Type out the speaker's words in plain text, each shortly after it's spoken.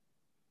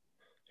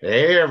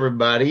Hey,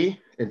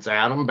 everybody. It's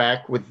Adam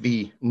back with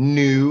the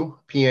new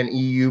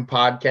PNEU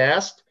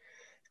podcast.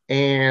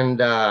 And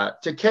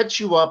to catch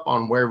you up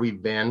on where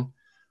we've been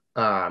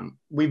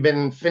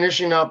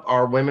finishing up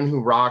our Women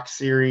Who Rock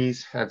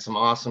series, had some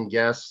awesome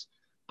guests.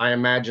 I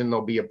imagine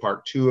there'll be a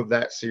part two of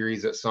that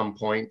series at some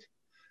point.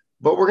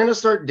 But we're going to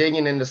start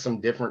digging into some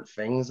different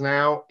things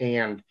now.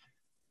 And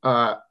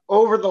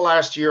over the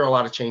last year, a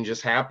lot of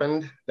changes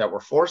happened that were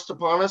forced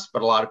upon us,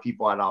 but a lot of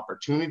people had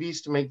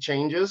opportunities to make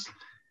changes.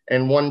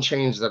 And one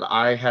change that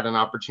I had an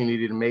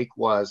opportunity to make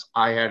was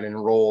I had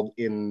enrolled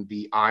in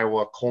the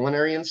Iowa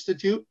Culinary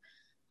Institute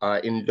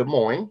in Des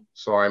Moines.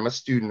 So I'm a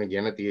student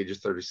again at the age of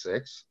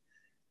 36.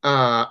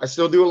 I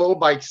still do a little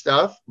bike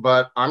stuff,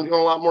 but I'm doing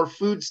a lot more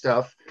food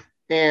stuff.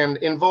 And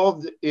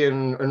involved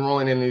in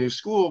enrolling in a new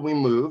school, we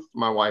moved,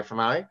 my wife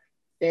and I,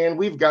 and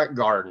we've got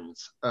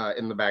gardens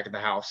in the back of the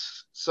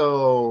house.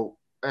 So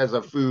as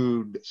a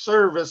food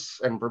service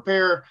and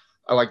prepare,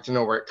 I like to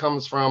know where it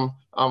comes from.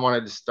 I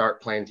wanted to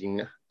start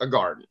planting a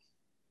garden.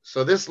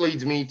 So this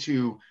leads me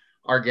to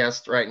our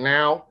guest right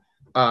now,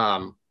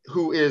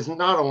 who is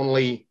not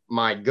only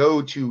my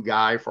go-to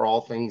guy for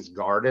all things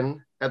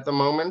garden at the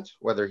moment,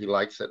 whether he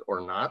likes it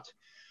or not,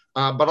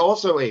 but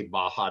also a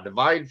Baja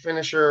Divide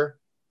finisher,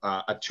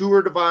 a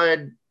Tour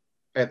Divide.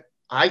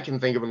 I can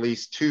think of at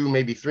least two,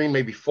 maybe three,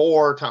 maybe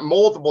four,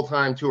 multiple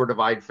time Tour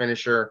Divide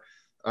finisher,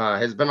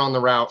 has been on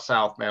the route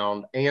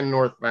southbound and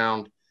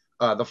northbound.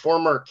 The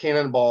former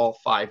Cannonball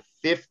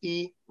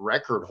 550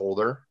 record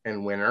holder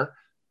and winner.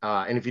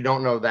 And if you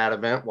don't know that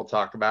event, we'll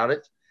talk about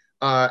it.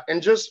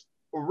 And just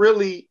a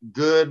really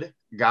good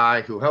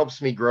guy who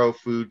helps me grow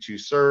food to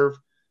serve.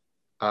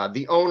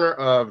 The owner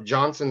of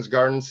Johnson's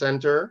Garden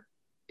Center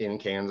in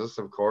Kansas,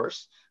 of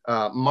course.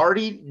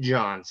 Marty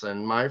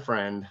Johnson, my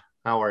friend.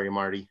 How are you,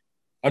 Marty?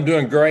 I'm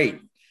doing great.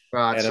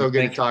 It's so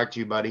good to talk to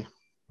you, buddy.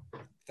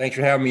 Thanks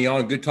for having me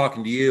on. Good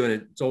talking to you. And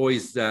it's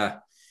always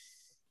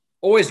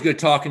good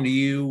talking to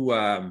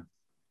you,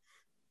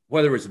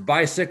 whether it's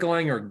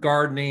bicycling or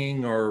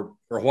gardening or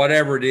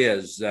whatever it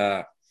is.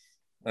 I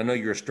know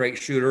you're a straight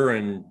shooter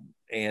and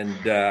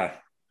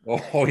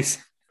always,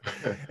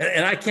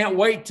 and I can't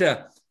wait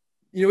to,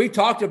 we'll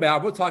talk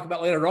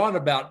about later on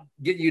about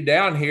getting you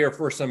down here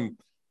for some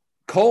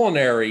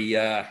culinary.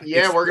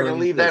 Yeah, we're going to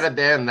leave that at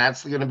the end.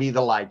 That's going to be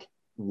the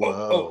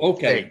whoa.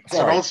 Okay.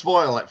 So don't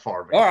spoil it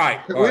for me. All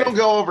right. We don't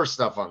go over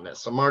stuff on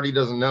this. So Marty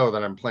doesn't know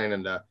that I'm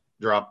planning to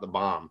drop the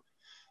bomb.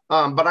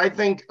 But I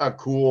think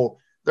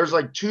there's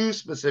like two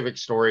specific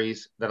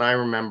stories that I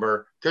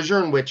remember because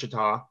you're in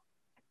Wichita,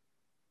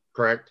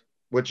 correct?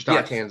 Wichita,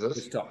 yes, Kansas.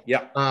 Wichita,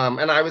 yeah.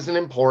 And I was in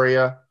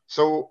Emporia.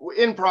 So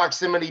in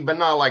proximity, but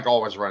not like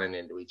always running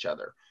into each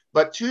other.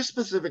 But two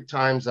specific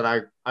times that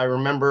I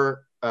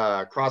remember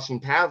crossing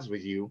paths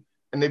with you,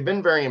 and they've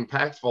been very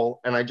impactful.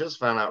 And I just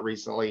found out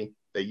recently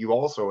that you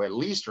also at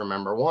least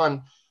remember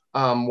one,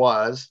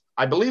 was,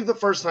 I believe the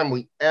first time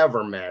we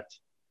ever met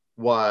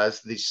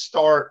was the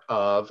start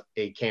of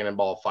a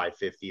Cannonball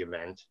 550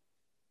 event.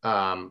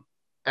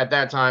 At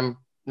that time,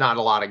 not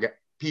a lot of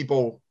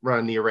people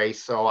running the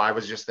race, so I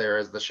was just there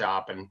as the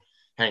shop and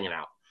hanging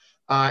out.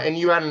 And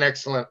you had an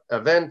excellent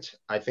event.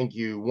 I think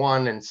you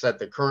won and set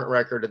the current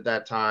record at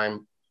that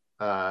time,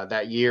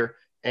 that year.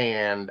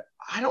 And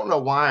I don't know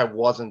why I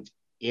wasn't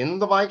in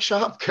the bike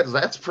shop because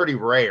that's pretty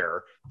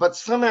rare, but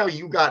somehow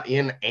you got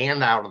in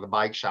and out of the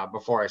bike shop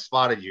before I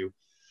spotted you.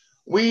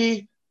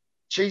 We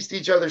chased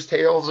each other's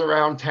tails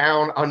around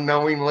town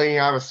unknowingly.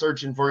 I was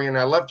searching for you and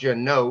I left you a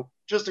note,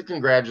 just a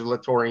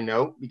congratulatory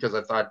note, because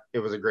I thought it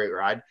was a great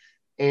ride.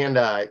 And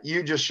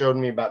you just showed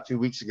me about 2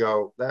 weeks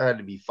ago, that had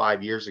to be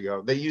 5 years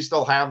ago, that you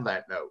still have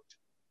that note.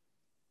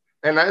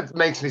 And that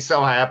makes me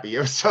so happy.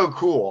 It was so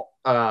cool.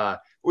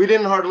 We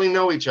didn't hardly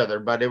know each other,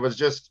 but it was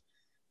just,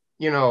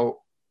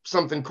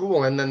 something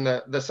cool. And then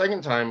the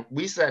second time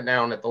we sat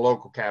down at the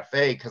local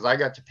cafe because I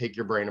got to pick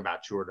your brain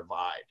about Tour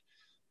Divide.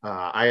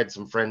 I had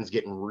some friends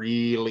getting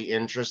really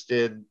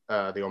interested.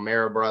 The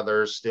O'Mara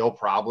brothers still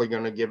probably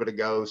going to give it a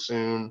go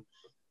soon.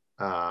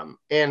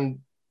 And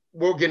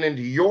we'll get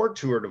into your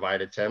Tour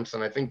Divide attempts.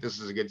 And I think this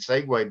is a good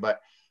segue,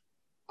 but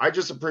I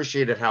just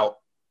appreciated how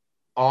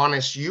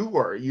honest you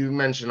were. You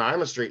mentioned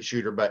I'm a straight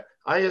shooter, but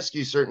I ask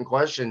you certain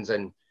questions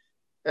and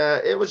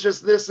it was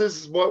just, this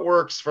is what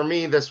works for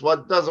me. This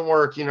what doesn't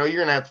work. You're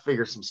going to have to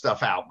figure some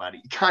stuff out,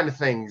 buddy, kind of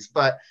things.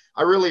 But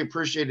I really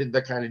appreciated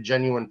the kind of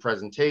genuine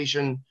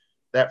presentation.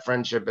 That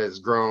friendship has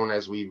grown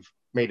as we've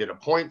made it a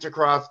point to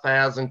cross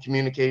paths and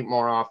communicate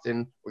more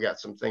often. We got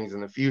some things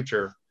in the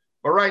future,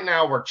 but right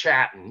now we're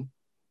chatting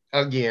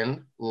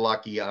again.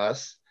 Lucky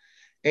us.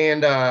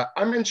 And I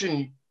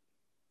mentioned,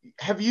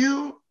 have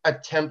you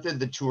attempted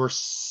the tour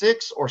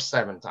 6 or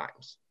 7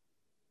 times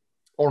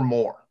or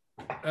more?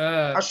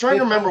 I was trying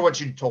to remember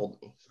what you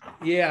told me.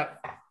 Yeah.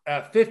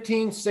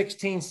 15,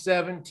 16,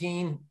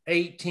 17,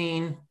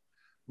 18,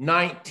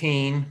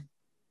 19.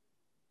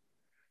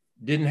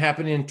 Didn't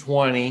happen in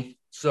 20.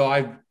 So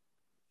I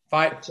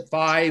five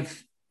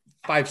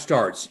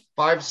starts.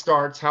 5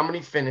 starts. How many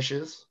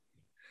finishes?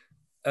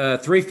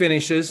 3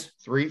 finishes.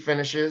 3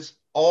 finishes.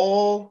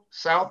 all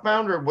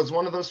southbound, or was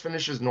one of those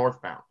finishes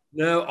northbound?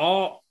 No,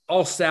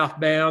 all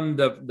southbound.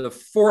 The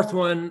fourth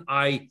one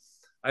I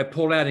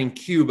pulled out in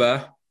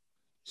Cuba,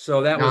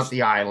 so that Not was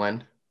the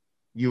island.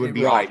 You would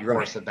be right, off right.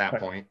 course at that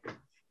point.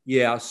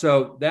 Yeah,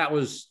 so that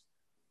was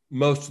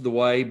most of the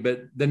way,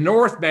 but the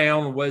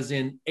northbound was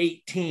in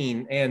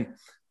 18, and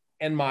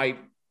my,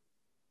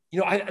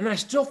 I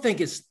still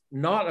think it's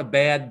not a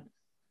bad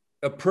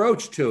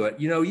approach to it.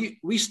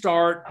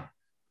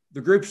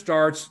 The group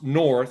starts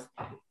north,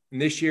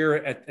 and this year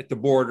at the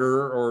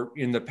border, or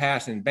in the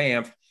past in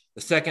Banff,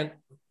 the second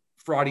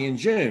Friday in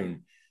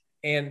June.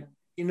 And,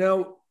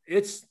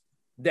 it's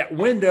that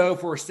window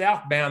for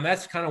southbound.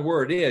 That's kind of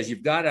where it is.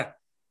 You've got to,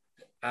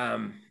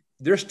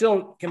 there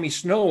still can be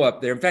snow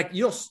up there. In fact,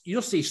 you'll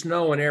see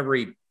snow in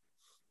every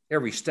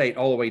state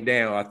all the way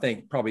down, I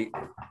think probably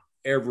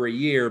every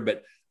year.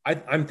 But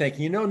I'm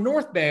thinking,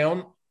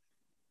 northbound,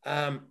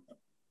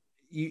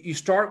 you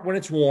start when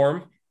it's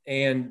warm,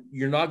 and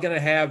you're not going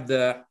to have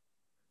the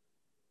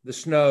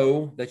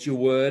snow that you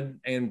would,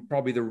 and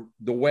probably the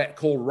wet,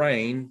 cold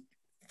rain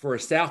for a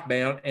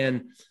southbound.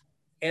 And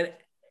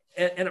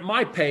at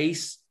my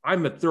pace,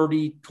 I'm a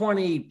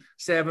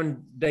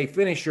 27 day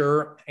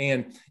finisher.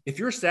 And if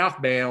you're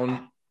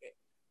southbound,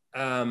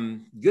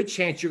 good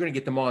chance you're going to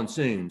get the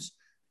monsoons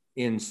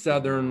in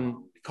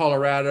southern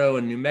Colorado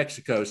and New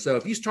Mexico. So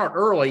if you start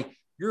early,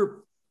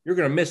 you're going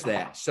to miss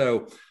that.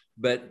 So,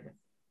 but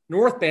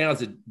northbound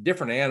is a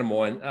different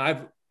animal. And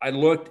I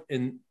looked,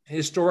 and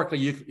historically,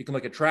 you can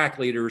look at track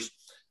leaders.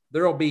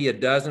 There'll be a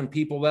dozen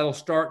people that'll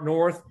start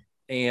north,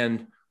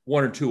 and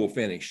one or two will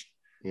finish.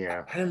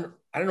 Yeah.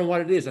 I don't know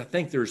what it is. I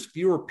think there's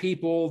fewer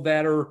people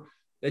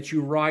that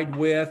you ride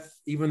with,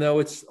 even though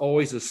it's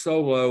always a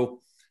solo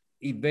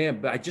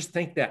event. But I just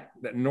think that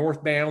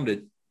northbound,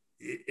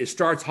 it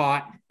starts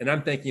hot, and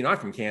I'm thinking, I'm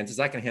from Kansas,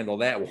 I can handle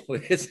that.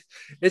 Well, it's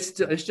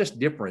just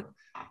different.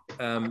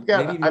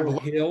 Maybe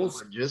more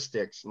hills.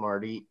 Logistics,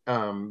 Marty,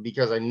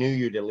 because I knew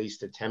you'd at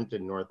least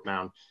attempted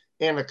northbound,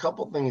 and a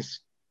couple things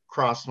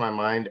crossed my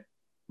mind,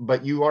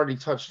 but you already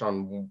touched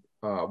on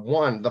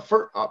one.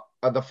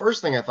 The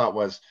first thing I thought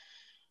was,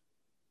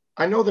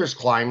 I know there's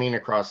climbing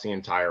across the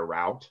entire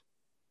route,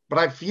 but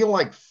I feel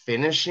like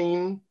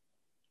finishing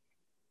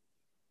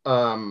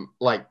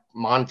like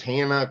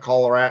Montana,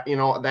 Colorado,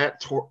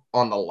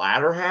 on the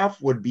latter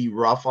half would be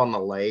rough on the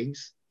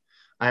legs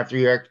after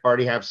you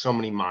already have so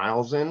many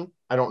miles in.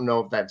 I don't know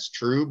if that's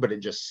true, but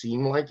it just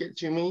seemed like it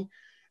to me.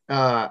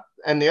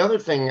 And the other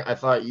thing I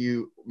thought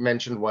you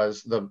mentioned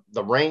was the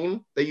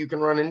rain that you can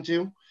run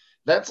into.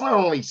 That's not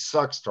only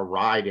sucks to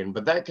ride in,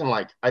 but that can,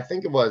 I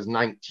think it was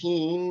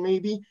 19,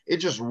 maybe. It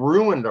just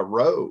ruined a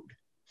road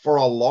for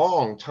a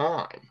long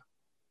time.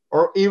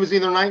 Or it was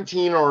either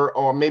 19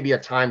 or maybe a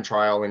time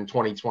trial in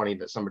 2020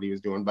 that somebody was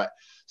doing. But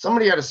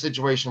somebody had a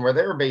situation where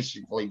they were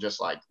basically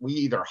just like, we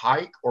either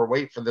hike or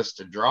wait for this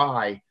to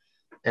dry.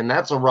 And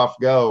that's a rough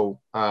go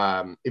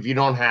if you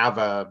don't have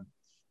a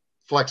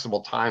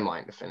flexible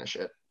timeline to finish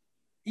it.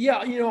 Yeah,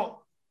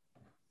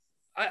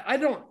 I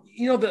don't,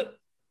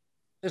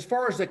 as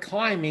far as the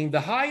climbing, the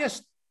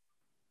highest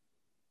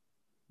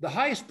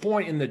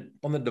point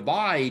on the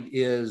divide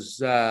is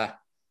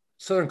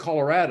southern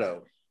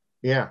Colorado.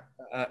 Yeah.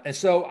 And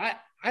so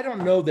I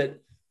don't know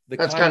that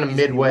that's kind of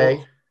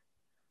midway.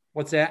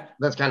 What's that?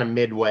 That's kind of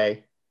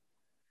midway.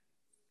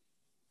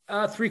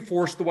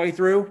 3/4 the way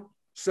through.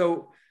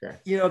 So, okay.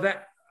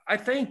 That I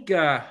think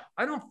you're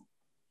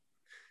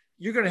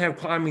going to have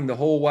climbing the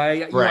whole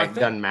way. Right.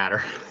 Doesn't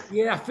matter.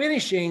 Yeah.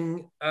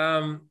 Finishing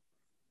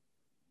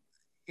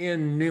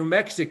in New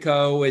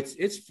Mexico,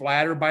 it's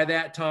flatter by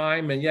that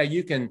time. And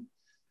you can,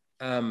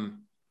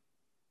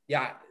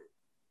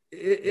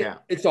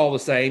 it's all the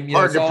same.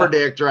 Hard to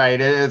predict, right?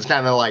 It's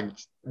kind of like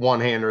one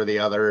hand or the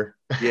other.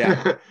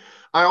 Yeah.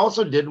 I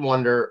also did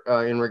wonder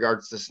in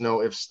regards to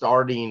snow, if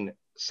starting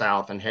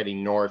south and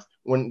heading north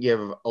wouldn't give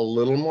a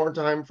little more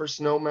time for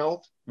snow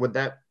melt. Would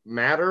that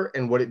matter?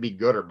 And would it be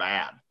good or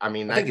bad? I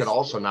mean, that could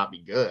also not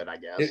be good, I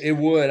guess. It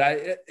would.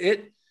 I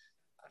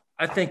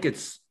think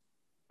it's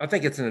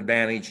an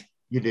advantage.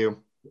 You do?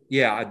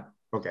 Yeah.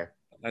 Okay.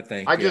 I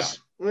think. I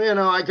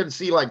could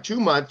see too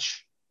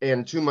much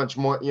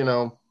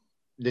more,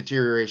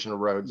 deterioration of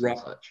roads and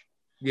such.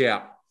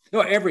 Yeah.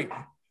 No,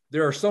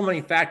 there are so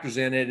many factors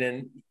in it,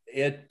 and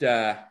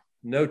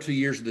no 2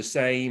 years are the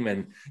same.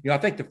 And, I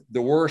think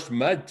the worst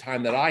mud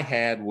time that I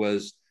had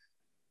was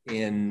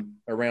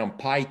around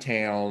Pie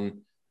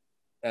Town,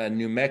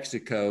 New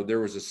Mexico.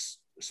 There was a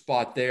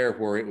spot there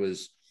where it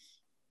was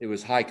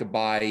hike a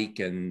bike.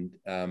 And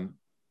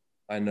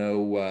I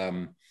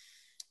know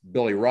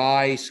Billy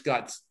Rice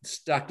got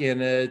stuck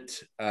in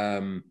it.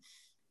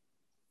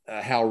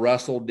 Hal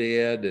Russell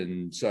did.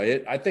 And so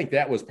I think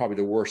that was probably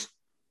the worst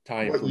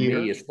time for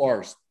me as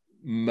far as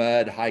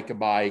mud, hike a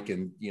bike,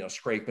 and,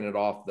 scraping it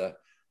off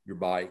your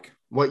bike.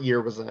 What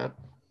year was that?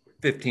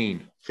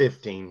 15.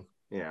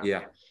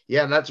 Yeah.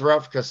 Yeah. That's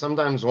rough. Cause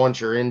sometimes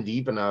once you're in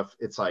deep enough,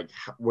 it's like,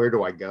 where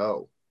do I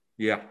go?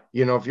 Yeah.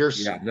 If you're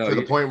to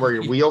the point where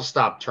your wheels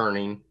stop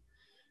turning,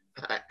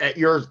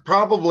 You're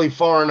probably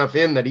far enough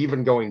in that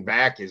even going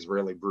back is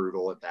really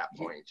brutal at that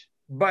point.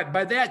 But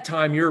by that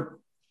time,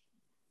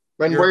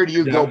 And where do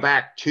you go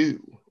back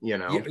to?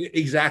 Yeah,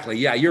 exactly.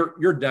 Yeah,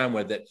 you're done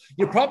with it.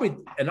 You probably,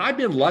 and I've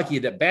been lucky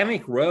that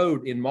Bannock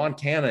Road in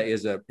Montana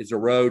is a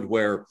road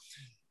where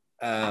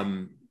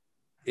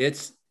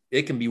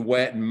it can be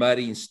wet and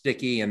muddy and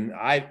sticky. And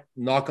I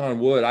knock on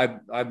wood,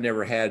 I've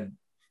never had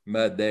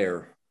mud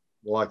there.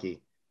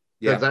 Lucky.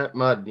 Because that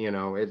mud,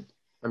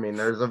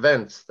 there's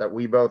events that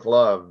we both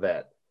love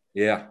that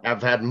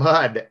have had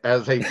mud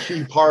as a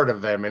key part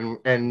of them.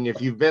 And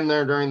if you've been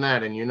there during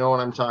that and you know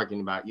what I'm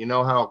talking about, you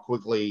know how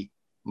quickly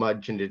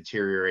mud can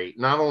deteriorate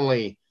not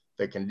only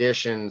the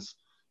conditions,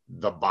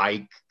 the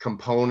bike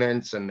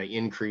components and the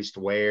increased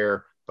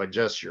wear, but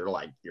just your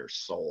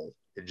soul.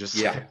 It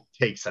just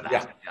takes it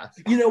out.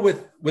 Yeah.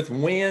 With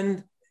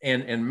wind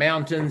and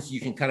mountains, you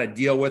can kind of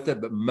deal with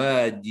it, but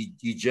mud,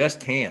 you just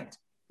can't.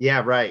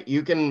 Yeah, right.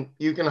 You can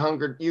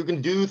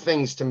do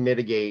things to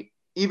mitigate,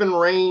 even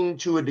rain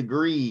to a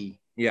degree.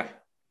 Yeah.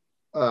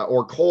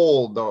 Or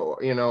cold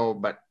though,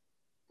 but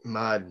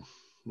mud,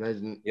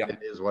 it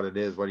is what it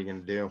is. What are you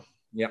going to do?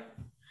 Yeah.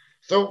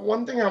 So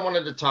one thing I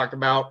wanted to talk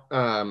about,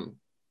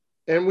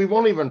 and we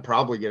won't even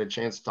probably get a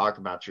chance to talk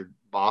about your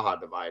Baja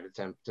Divide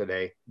attempt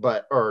today,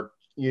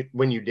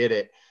 when you did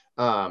it.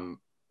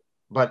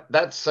 But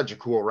that's such a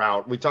cool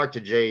route. We talked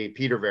to Jay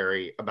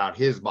Peterberry about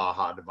his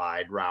Baja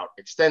Divide route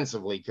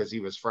extensively because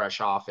he was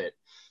fresh off it.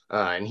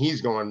 And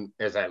he's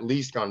at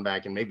least gone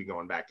back and maybe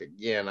going back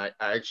again. I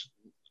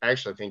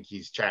actually think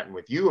he's chatting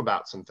with you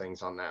about some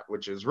things on that,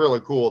 which is really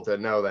cool to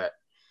know that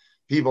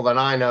people that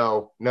I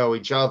know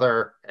each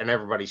other and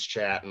everybody's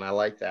chatting. I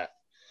like that.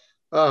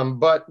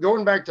 But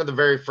going back to the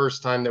very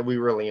first time that we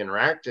really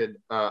interacted,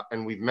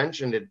 and we've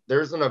mentioned it,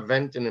 there's an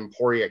event in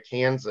Emporia,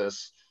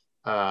 Kansas.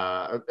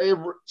 It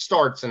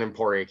starts in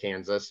Emporia,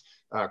 Kansas,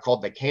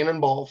 called the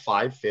Cannonball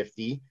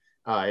 550.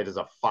 It is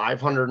a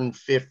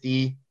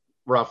 550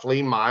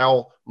 roughly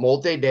mile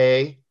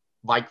multi-day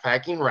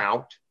bikepacking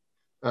route.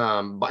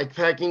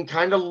 Bikepacking,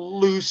 kind of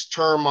loose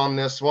term on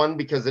this one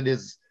because it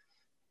is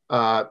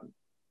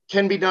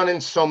can be done in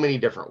so many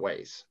different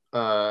ways.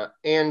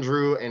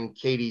 Andrew and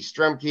Katie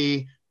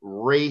Stremke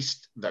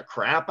raced the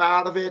crap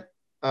out of it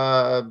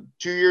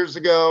 2 years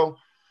ago.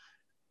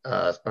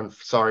 I'm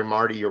sorry,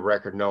 Marty, your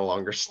record no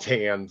longer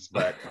stands,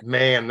 but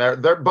man,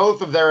 they're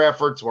both of their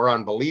efforts were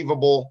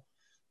unbelievable.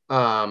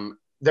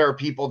 There are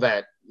people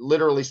that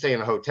literally stay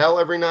in a hotel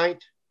every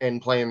night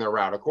and plan their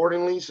route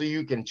accordingly. So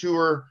you can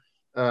tour,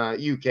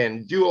 you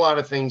can do a lot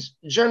of things,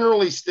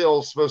 generally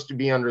still supposed to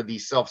be under the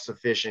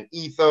self-sufficient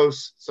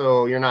ethos.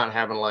 So you're not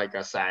having like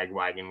a sag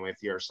wagon with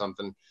you or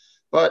something,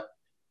 but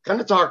kind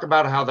of talk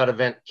about how that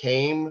event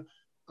came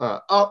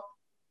up.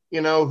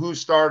 Who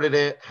started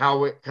it,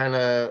 how it kind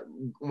of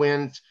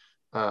went.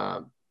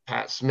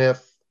 Pat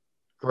Smith,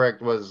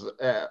 correct, was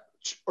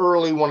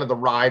early one of the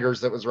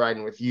riders that was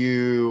riding with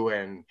you.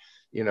 And,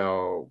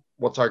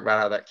 we'll talk about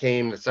how that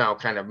came. It's now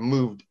kind of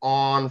moved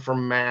on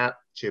from Matt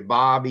to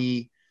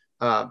Bobby.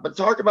 But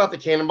talk about the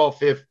Cannonball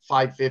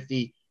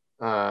 550,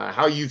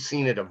 how you've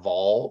seen it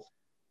evolve,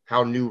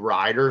 how new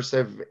riders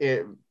have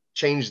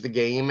changed the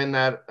game in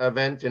that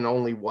event in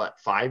only,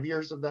 5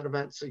 years of that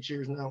event, 6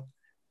 years now?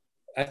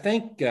 I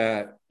think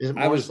is it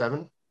more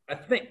 7?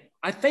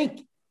 I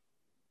think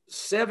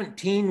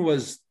 17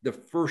 was the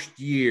first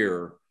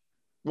year.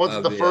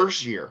 What's the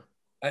first year?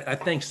 I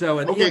think so.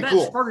 And okay, that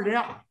cool. Started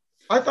out.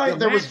 I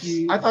thought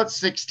I thought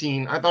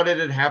 16. I thought it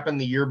had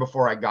happened the year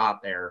before I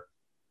got there.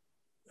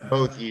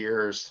 Both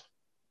years.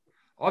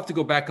 I'll have to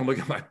go back and look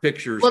at my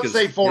pictures. Let's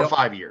say 4 or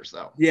 5 years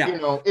though.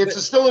 Yeah.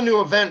 It's still a new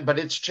event, but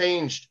it's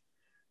changed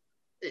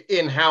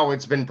in how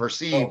it's been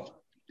perceived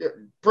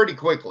pretty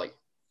quickly.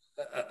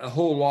 A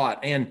whole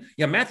lot. And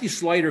Matthew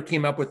Slater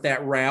came up with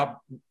that route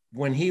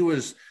when he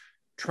was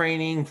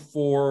training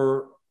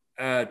for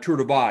Tour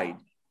Divide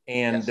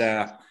and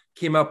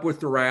came up with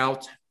the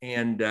route.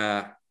 And,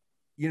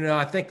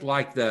 I think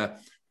like the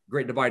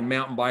Great Divide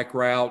mountain bike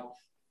route,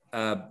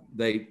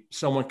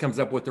 someone comes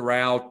up with the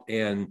route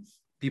and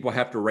people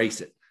have to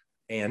race it.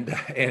 And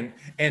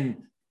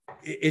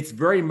it's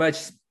very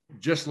much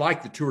just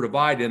like the Tour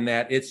Divide in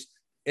that it's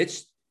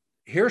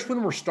here's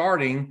when we're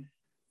starting.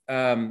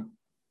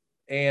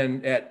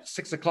 And at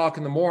 6 o'clock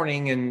in the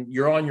morning and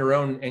you're on your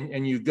own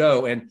and you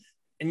go. And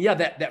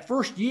that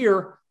first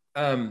year,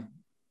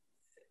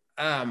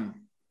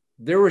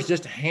 there was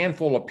just a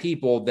handful of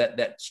people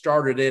that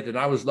started it. And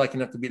I was lucky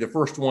enough to be the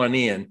first one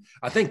in.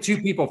 I think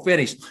 2 people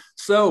finished.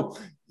 So,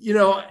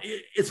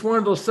 it's one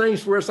of those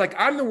things where it's like,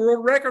 I'm the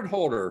world record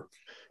holder.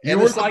 You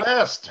were the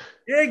best.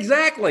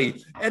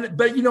 Exactly.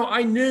 But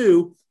I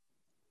knew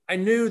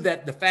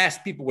that the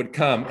fast people would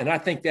come. And I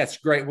think that's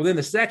great. Well, then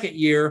the second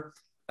year,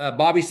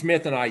 Bobby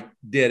Smith and I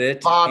did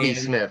it. Bobby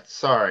Smith.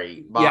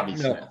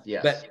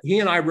 Yes. But he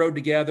and I rode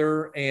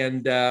together.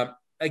 And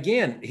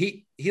again,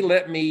 he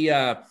let me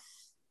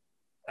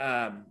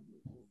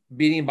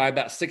beat him by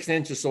about 6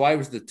 inches. So I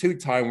was the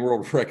 2-time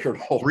world record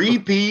holder.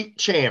 Repeat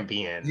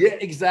champion. Yeah,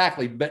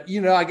 exactly. But,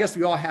 I guess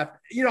we all have,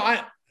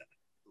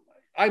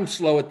 I'm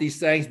slow at these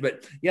things,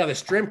 but yeah, the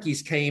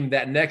Strimke's came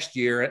that next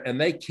year and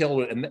they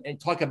killed it.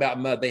 And talk about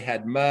mud. They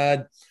had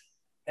mud.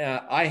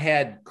 I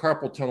had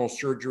carpal tunnel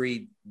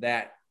surgery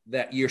that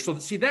year. So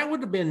see, that would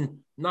have been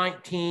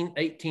 19,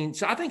 18.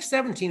 So I think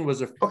 17 was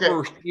the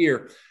first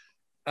year.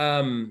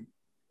 And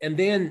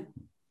then,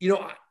 you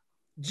know,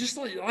 just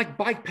like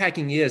bike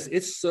packing is,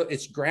 it's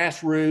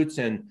grassroots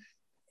and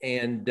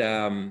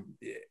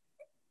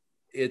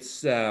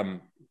it's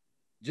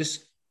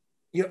just,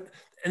 you know,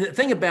 and the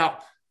thing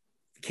about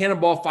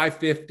Cannonball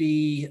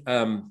 550,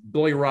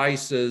 Billy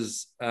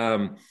Rice's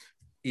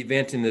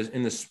event in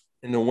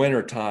the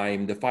winter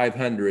time, the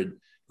 500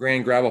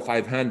 Grand Gravel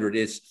 500,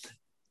 is,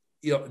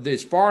 you know,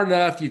 it's far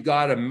enough. You've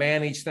got to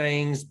manage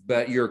things,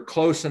 but you're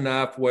close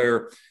enough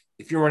where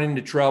if you run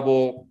into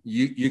trouble,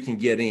 you can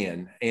get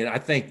in. And I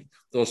think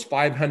those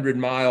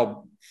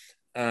 500-mile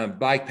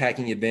bike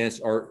packing events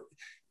are,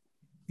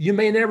 you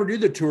may never do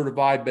the Tour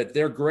Divide, but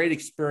they're great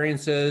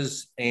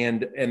experiences,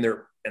 and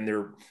they're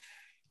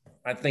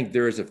I think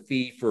there is a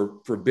fee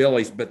for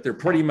Billy's, but they're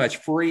pretty much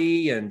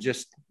free, and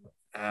just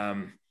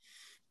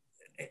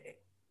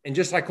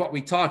like what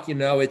we talk, you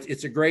know,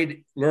 it's a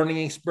great learning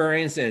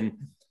experience, and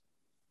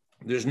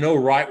there's no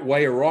right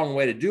way or wrong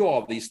way to do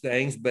all these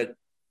things, but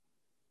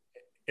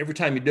every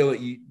time you do it,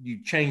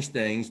 you change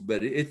things,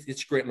 but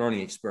it's a great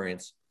learning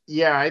experience.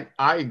 Yeah,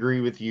 I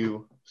agree with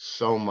you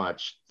so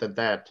much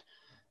that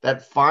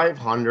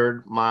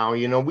 500-mile,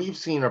 you know, we've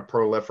seen a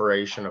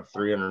proliferation of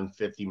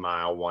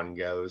 350-mile one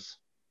goes,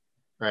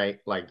 right?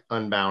 Like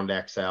Unbound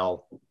XL,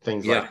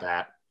 things like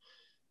that.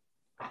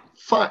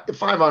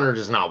 500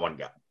 is not one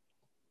go.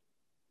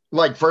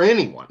 Like for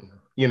anyone,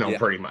 you know,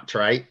 pretty much,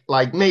 right?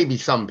 Like maybe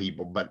some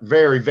people, but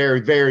very,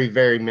 very, very,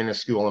 very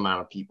minuscule amount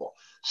of people.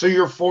 So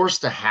you're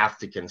forced to have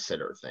to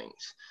consider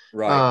things.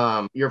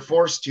 Right. You're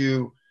forced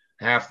to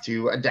have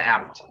to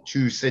adapt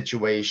to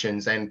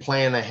situations and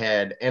plan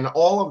ahead. And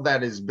all of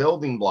that is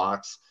building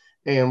blocks.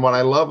 And what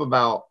I love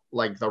about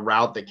like the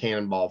route that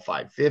Cannonball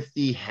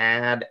 550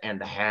 had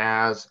and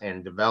has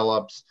and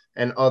develops,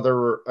 and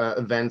other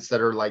events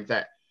that are like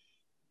that,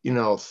 you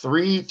know,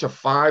 3 to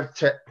 5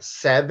 to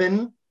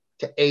 7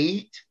 to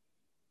 8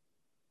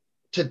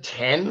 to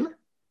 10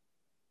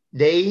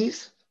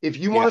 days. If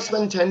you want to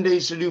spend 10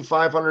 days to do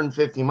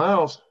 550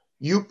 miles,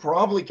 you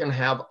probably can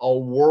have a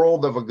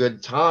world of a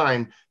good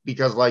time,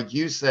 because like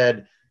you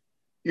said,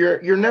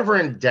 you're never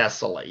in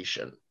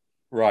desolation.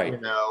 Right.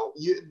 You know,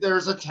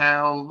 there's a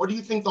town. What do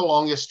you think the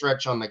longest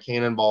stretch on the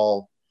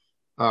Cannonball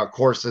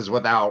course is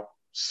without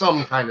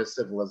some kind of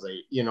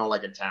civilization, you know,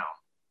 like a town?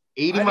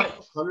 80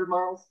 miles, 100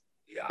 miles?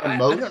 I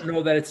don't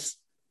know that it's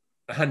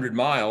 100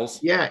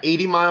 miles. Yeah,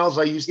 80 miles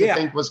I used to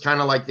think was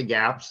kind of like the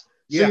gaps.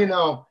 So, you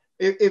know,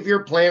 if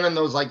you're planning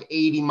those like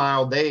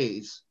 80-mile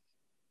days,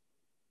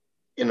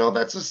 you know,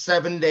 that's a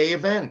 7-day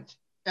event.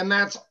 And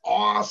that's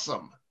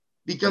awesome,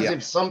 because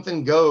if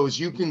something goes,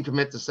 you can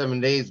commit to 7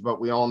 days, but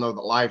we all know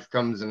that life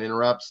comes and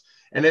interrupts.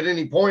 And at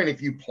any point,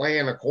 if you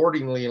plan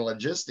accordingly and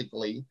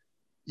logistically,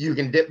 you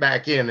can dip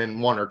back in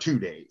 1 or 2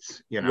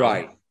 days, you know?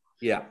 Right.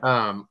 Yeah.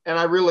 And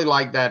I really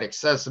like that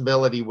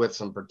accessibility with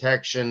some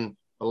protection.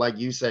 But like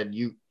you said,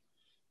 you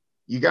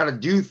got to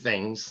do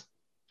things.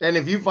 And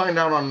if you find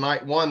out on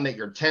night one that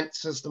your tent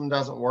system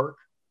doesn't work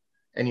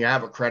and you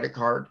have a credit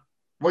card,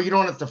 well, you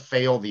don't have to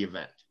fail the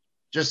event.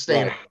 Just stay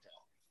in a hotel.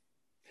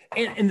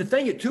 And the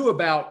thing too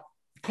about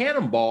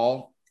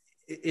Cannonball,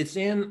 it's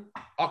in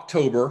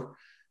October.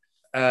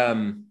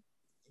 You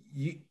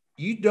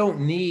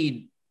don't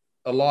need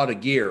a lot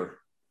of gear,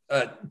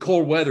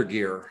 cold weather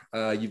gear.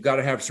 You've got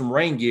to have some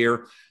rain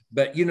gear.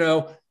 But, you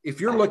know, if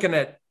you're looking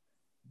at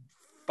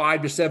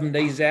 5 to 7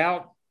 days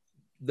out,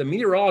 the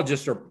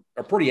meteorologists are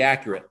pretty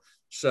accurate.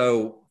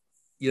 So,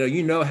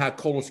 you know how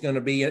cold it's going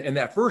to be. And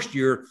that first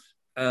year,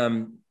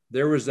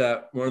 there was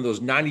one of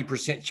those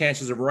 90%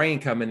 chances of rain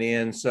coming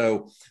in.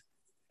 So,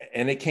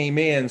 and it came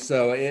in.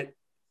 So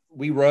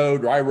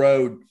I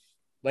rode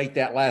late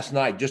that last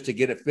night just to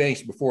get it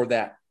finished before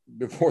the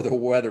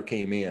weather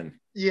came in.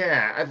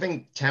 Yeah, I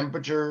think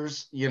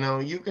temperatures, you know,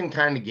 you can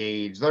kind of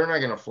gauge. They're not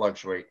going to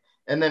fluctuate.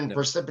 And then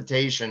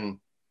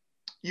precipitation,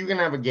 you can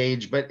have a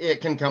gauge, but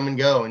it can come and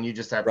go, and you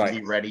just have to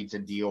be ready to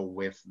deal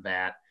with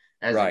that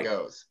as it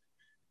goes.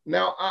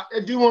 Now,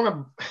 I do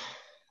want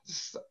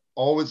to,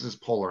 always is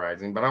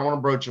polarizing, but I want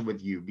to broach it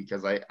with you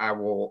because I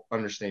will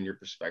understand your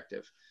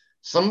perspective.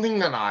 Something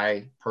that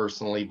I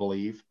personally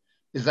believe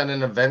is that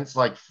in events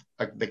like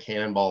the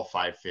Cannonball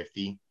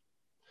 550,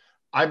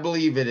 I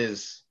believe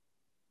it's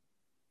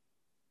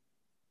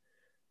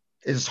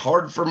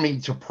hard for me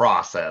to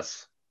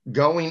process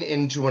going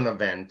into an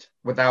event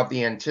without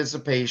the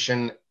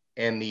anticipation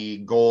and the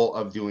goal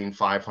of doing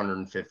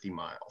 550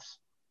 miles.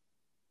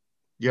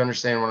 Do you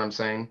understand what I'm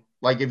saying?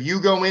 Like if you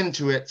go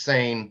into it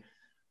saying,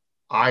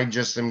 I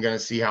just am going to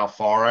see how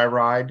far I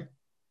ride.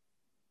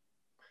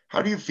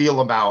 How do you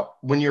feel about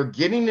when you're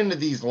getting into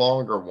these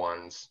longer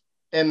ones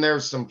and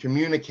there's some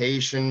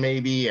communication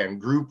maybe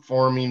and group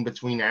forming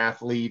between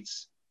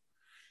athletes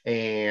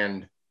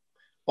and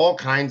all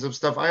kinds of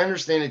stuff? I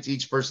understand it's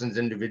each person's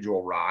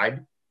individual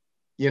ride,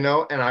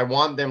 and I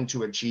want them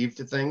to achieve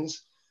to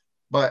things.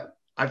 But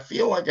I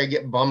feel like I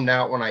get bummed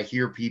out when I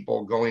hear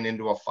people going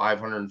into a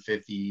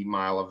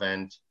 550-mile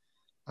event,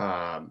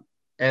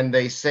 and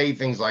they say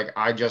things like,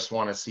 I just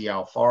want to see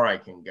how far I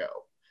can go.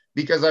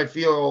 Because I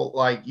feel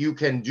like you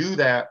can do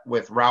that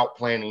with route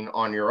planning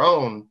on your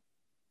own.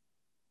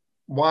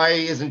 Why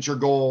isn't your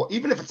goal,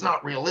 even if it's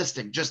not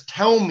realistic, just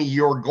tell me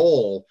your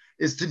goal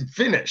is to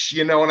finish?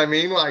 You know what I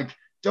mean? Like,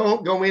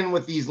 don't go in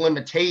with these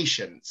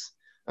limitations.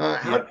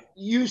 I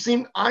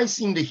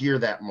seem to hear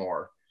that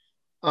more.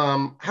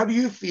 How do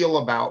you feel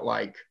about,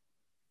 like,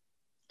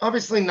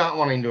 obviously not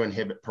wanting to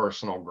inhibit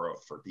personal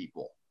growth for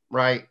people,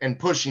 right? And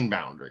pushing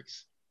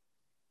boundaries.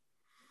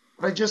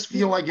 But I just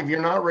feel like if you're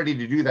not ready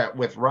to do that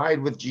with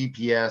Ride with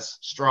GPS,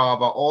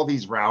 Strava, all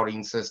these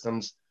routing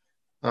systems,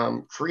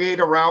 create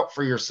a route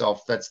for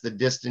yourself that's the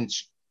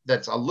distance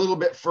that's a little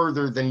bit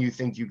further than you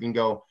think you can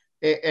go,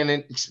 and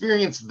an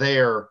experience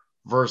there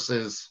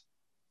versus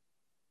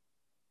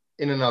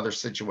in another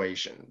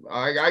situation.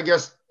 I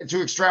guess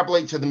to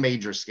extrapolate to the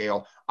major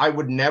scale, I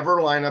would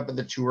never line up at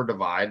the Tour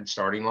Divide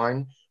starting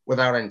line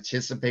without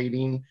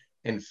anticipating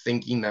and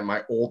thinking that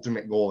my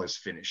ultimate goal is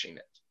finishing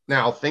it.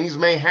 Now, things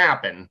may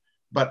happen,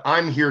 but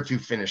I'm here to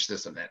finish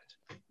this event.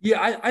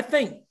 Yeah, I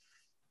think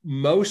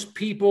most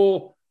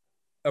people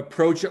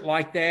approach it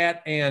like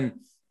that. And,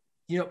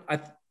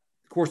 of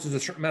course, there's a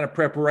certain amount of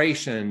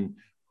preparation,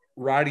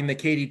 riding the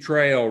Katy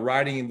Trail,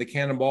 riding the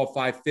Cannonball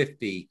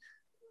 550,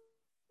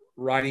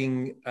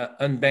 riding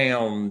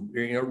Unbound,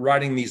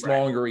 riding these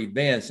longer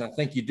events. I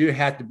think you do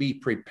have to be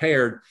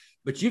prepared,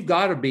 but you've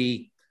got to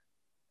be,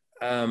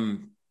 have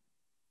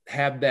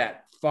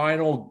that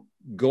final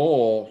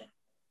goal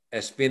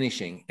as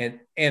finishing.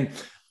 And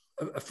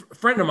a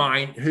friend of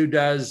mine who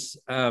does,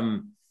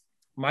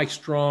 Mike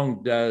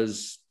Strong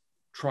does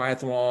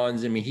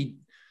triathlons. I mean,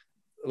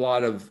 a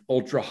lot of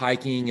ultra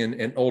hiking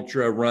and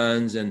ultra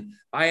runs. And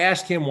I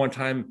asked him one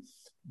time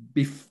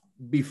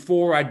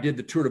before I did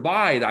the Tour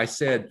Divide, I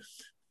said,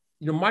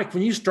 Mike,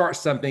 when you start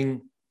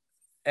something,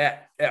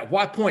 at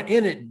what point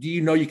in it do you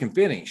know you can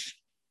finish?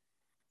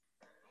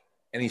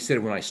 And he said,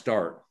 when I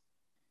start.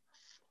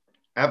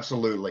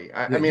 Absolutely.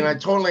 I mean, I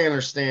totally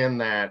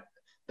understand that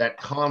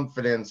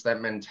confidence,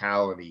 that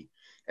mentality.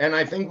 And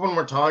I think when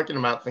we're talking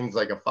about things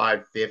like a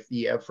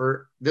 550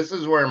 effort, this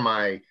is where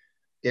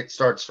it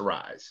starts to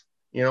rise.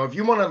 If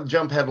you want to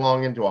jump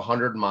headlong into a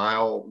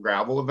 100-mile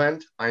gravel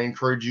event, I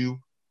encourage you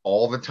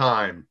all the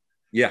time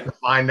to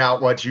find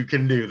out what you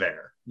can do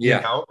there.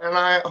 And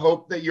I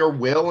hope that your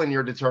will and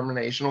your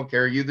determination will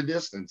carry you the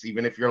distance,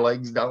 even if your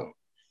legs don't.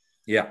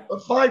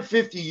 But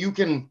 550, you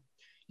can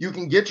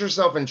get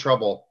yourself in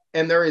trouble.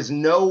 And there is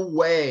no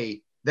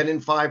way that in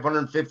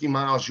 550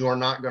 miles, you are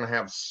not going to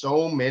have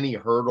so many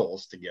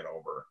hurdles to get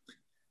over.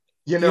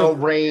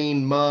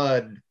 Rain,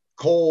 mud,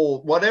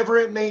 cold, whatever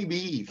it may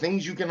be,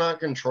 things you cannot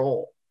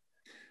control.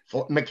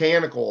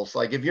 Mechanicals,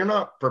 like if you're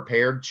not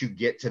prepared to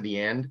get to the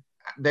end,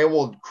 they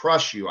will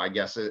crush you, I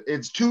guess.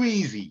 It's too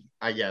easy,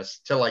 I guess,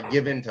 to like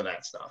give into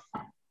that stuff.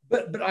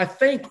 But I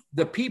think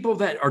the people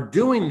that are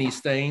doing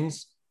these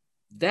things,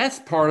 that's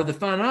part of the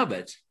fun of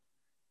it,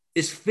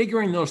 is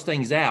figuring those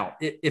things out.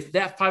 If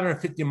that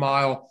 550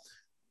 mile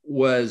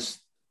was,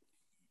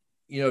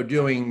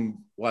 doing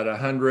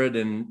 100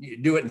 and you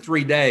do it in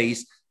 3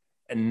 days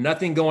and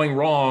nothing going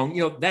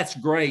wrong, that's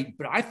great.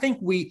 But I think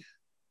we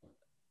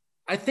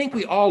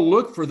all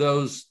look for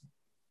those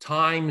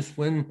times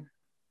when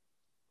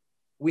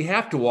we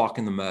have to walk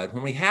in the mud,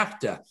 when we have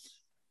to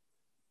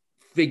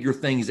figure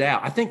things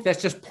out. I think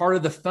that's just part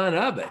of the fun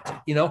of it.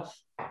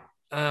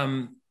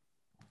 A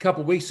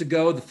couple of weeks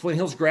ago, the Flint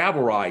Hills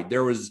gravel ride,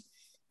 there was,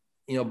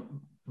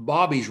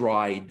 Bobby's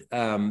ride.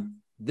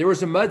 There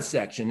was a mud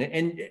section,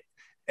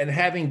 and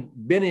having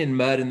been in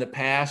mud in the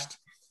past,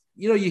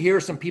 you hear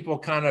some people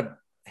kind of,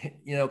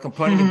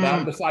 complaining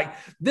about it. It's like,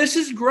 this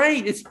is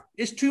great.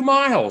 It's 2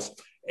 miles.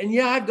 And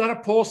yeah, I've got to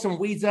pull some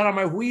weeds out of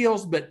my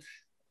wheels, but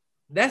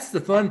that's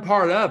the fun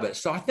part of it.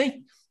 So I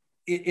think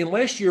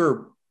unless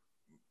you're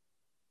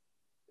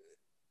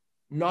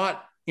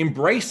not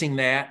embracing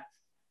that,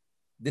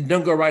 then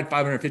don't go ride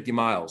 550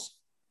 miles.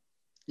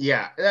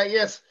 Yeah.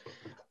 Yes.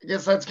 I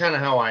guess that's kind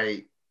of how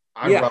I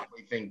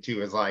roughly think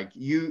too, is like,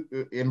 you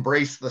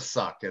embrace the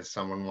suck, as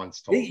someone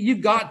once told me.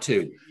 You've got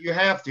to. You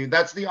have to.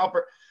 That's the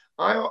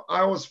I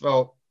always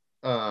felt,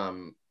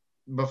 when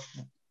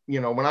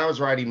I was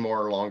riding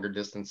more longer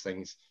distance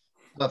things,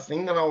 the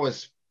thing that I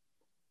always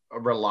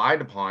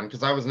relied upon,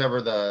 because I was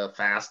never the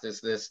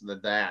fastest,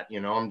 that,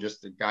 I'm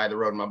just a guy that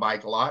rode my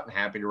bike a lot and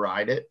happy to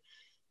ride it,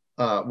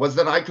 was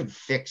that I could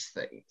fix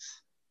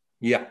things.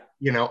 Yeah.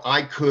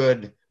 I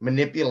could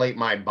manipulate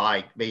my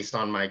bike based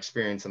on my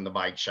experience in the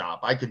bike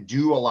shop. I could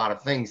do a lot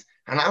of things,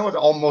 and I would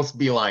almost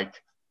be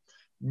like,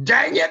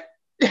 dang it.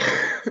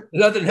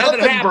 Nothing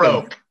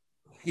broke.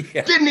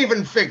 Yeah. Didn't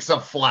even fix a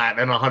flat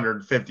in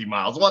 150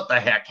 miles. What the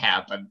heck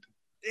happened?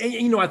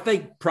 And, I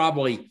think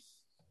probably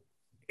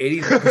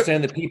 80%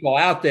 of the people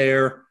out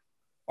there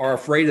are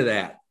afraid of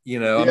that.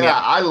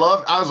 I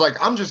was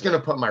like, I'm just going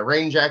to put my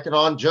rain jacket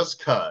on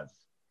just 'cause.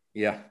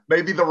 Yeah.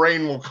 Maybe the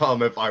rain will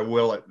come if I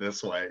will it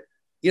this way.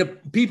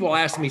 People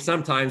ask me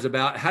sometimes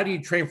about how do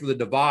you train for the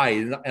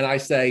divide, and I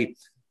say,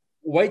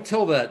 wait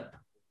till the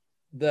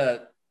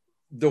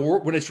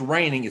when it's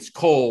raining, it's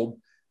cold.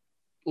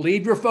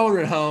 Leave your phone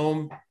at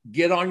home,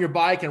 get on your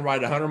bike, and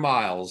ride 100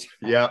 miles.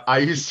 Yeah, I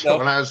used to,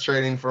 when I was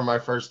training for my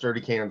first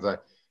Dirty Cans, it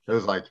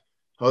was like,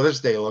 oh,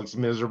 this day looks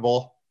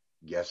miserable.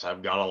 Guess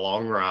I've got a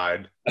long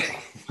ride.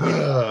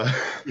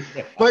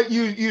 But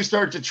you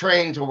start to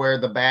train to where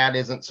the bad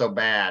isn't so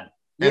bad.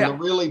 And the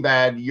really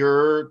bad,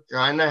 you're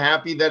kind of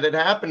happy that it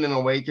happened in a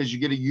way because you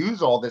get to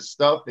use all this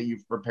stuff that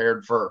you've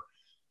prepared for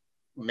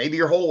maybe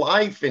your whole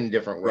life in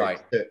different ways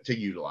to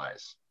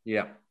utilize.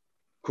 Yeah.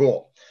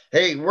 Cool.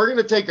 Hey, we're going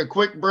to take a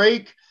quick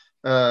break,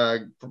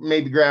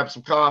 maybe grab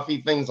some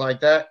coffee, things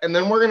like that. And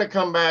then we're going to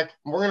come back.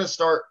 We're going to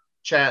start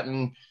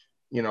chatting,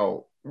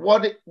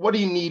 what do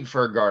you need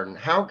for a garden?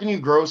 How can you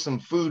grow some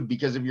food?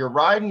 Because if you're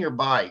riding your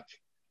bike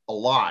a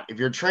lot, if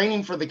you're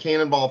training for the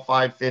Cannonball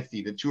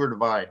 550, the Tour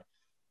Divide,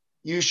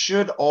 you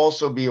should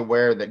also be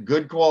aware that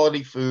good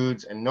quality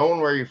foods and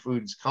knowing where your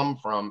foods come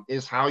from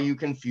is how you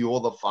can fuel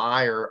the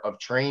fire of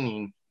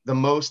training the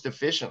most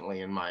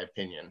efficiently, in my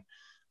opinion.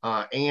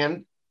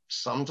 And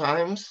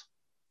sometimes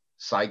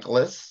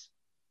cyclists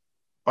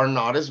are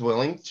not as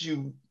willing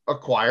to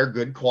acquire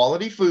good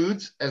quality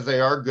foods as they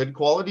are good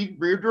quality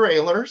rear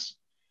derailleurs.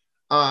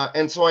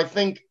 And so I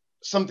think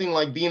something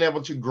like being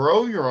able to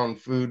grow your own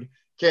food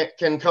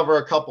can cover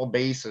a couple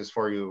bases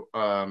for you.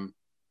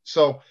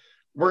 So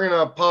we're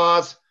going to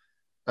pause,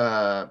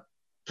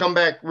 come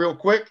back real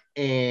quick,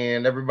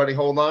 and everybody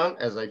hold on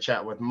as I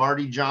chat with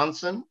Marty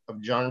Johnson of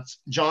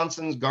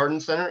Johnson's Garden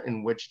Center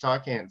in Wichita,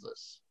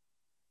 Kansas.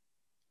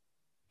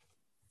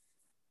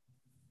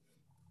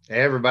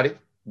 Hey, everybody.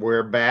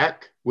 We're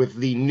back with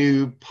the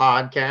new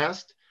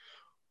podcast.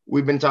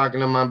 We've been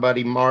talking to my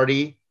buddy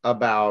Marty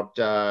about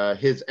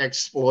his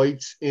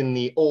exploits in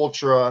the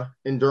ultra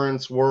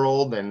endurance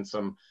world and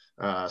some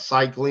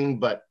cycling.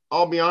 But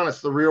I'll be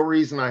honest, the real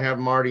reason I have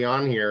Marty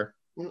on here,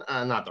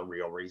 not the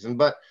real reason,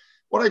 but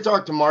what I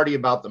talk to Marty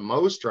about the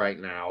most right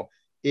now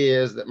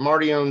is that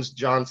Marty owns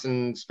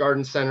Johnson's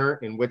Garden Center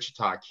in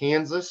Wichita,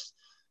 Kansas.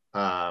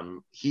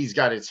 He's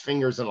got his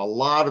fingers in a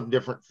lot of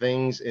different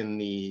things in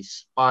the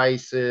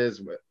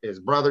spices. His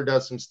brother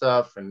does some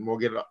stuff, and we'll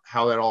get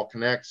how that all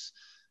connects.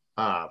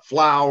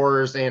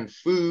 Flowers and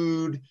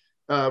food,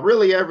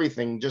 really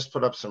everything. Just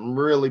put up some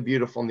really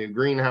beautiful new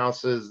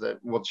greenhouses that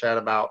we'll chat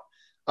about.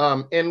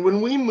 And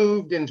when we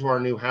moved into our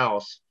new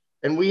house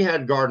and we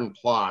had garden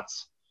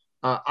plots,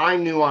 I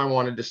knew I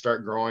wanted to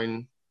start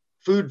growing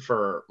food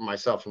for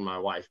myself and my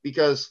wife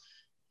because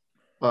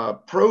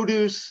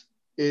produce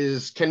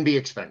can be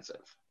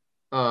expensive.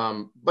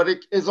 But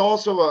it is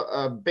also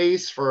a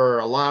base for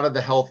a lot of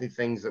the healthy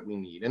things that we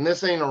need. And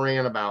this ain't a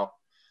rant about,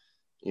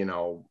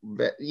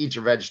 eat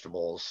your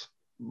vegetables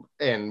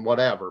and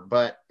whatever,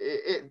 but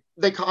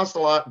they cost a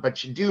lot,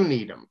 but you do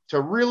need them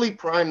to really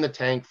prime the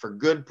tank for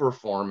good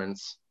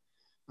performance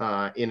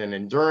in an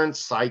endurance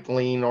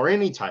cycling or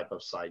any type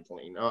of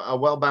cycling. A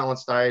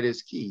well-balanced diet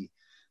is key.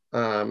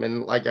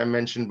 And like I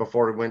mentioned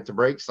before we went to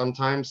break,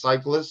 sometimes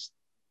cyclists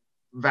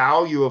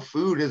value of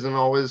food isn't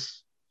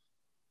always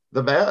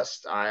the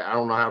best. I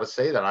don't know how to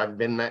say that. I've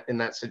been in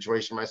that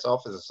situation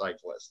myself as a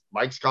cyclist.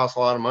 Bikes cost a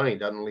lot of money,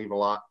 doesn't leave a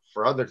lot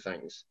for other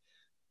things.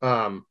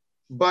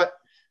 But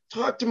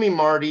talk to me,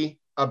 Marty,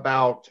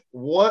 about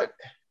what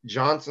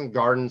Johnson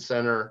Garden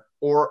Center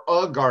or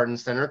a garden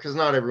center, because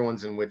not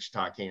everyone's in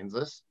Wichita,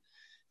 Kansas,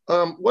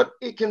 what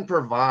it can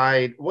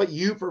provide, what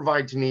you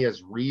provide to me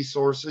as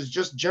resources,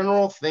 just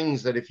general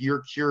things that if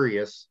you're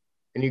curious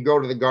and you go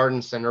to the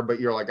garden center, but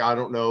you're like, I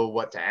don't know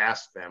what to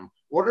ask them.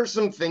 What are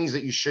some things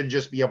that you should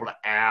just be able to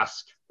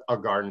ask a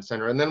garden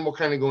center? And then we'll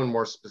kind of go in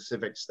more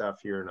specific stuff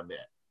here in a bit.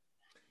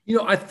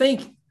 I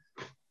think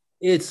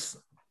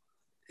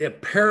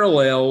it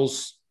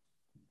parallels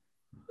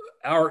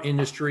our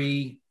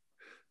industry,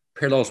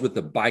 parallels with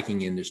the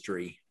biking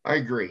industry. I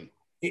agree.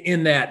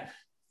 In that,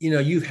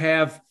 you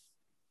have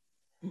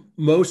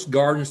most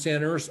garden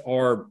centers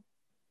are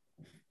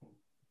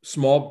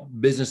small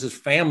businesses,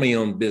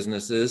 family-owned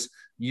businesses.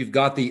 You've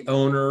got the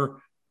owner,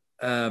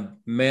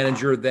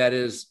 manager that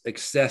is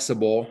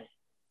accessible,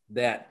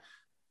 that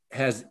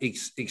has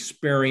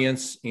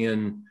experience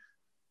in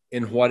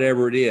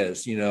whatever it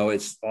is.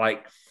 It's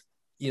like,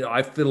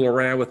 I fiddle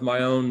around with my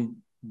own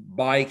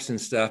bikes and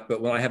stuff,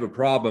 but when I have a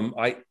problem,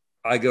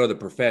 I go to the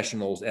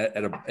professionals at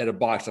a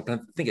bike shop. I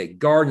think a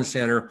garden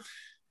center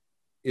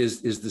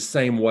is the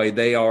same way.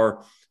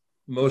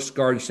 Most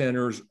garden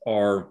centers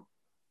are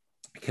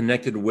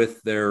connected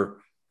with their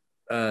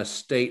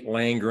state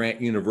land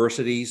grant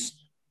universities,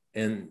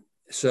 and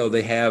so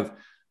they have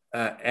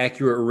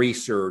accurate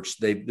research.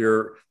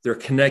 They're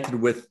connected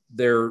with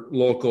their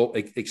local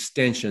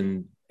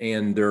extension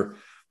and their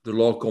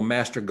local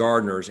master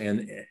gardeners,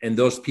 and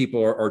those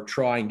people are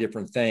trying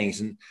different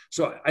things. And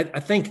so I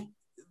think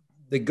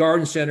the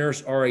garden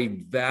centers are a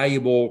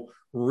valuable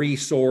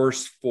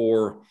resource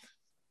for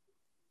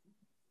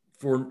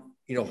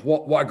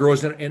what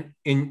grows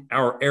in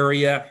our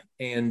area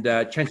and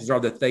chances are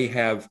that they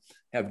have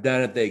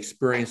done it, they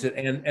experience it,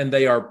 and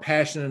they are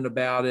passionate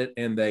about it,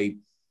 and they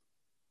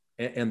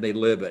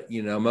live it.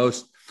 It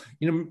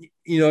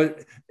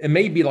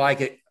may be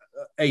like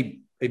a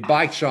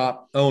bike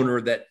shop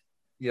owner that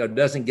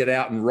doesn't get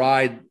out and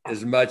ride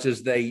as much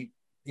as they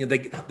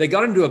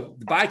got into a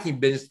biking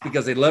business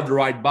because they love to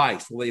ride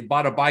bikes. Well, they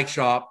bought a bike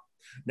shop.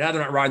 Now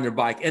they're not riding their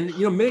bike. And,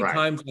 many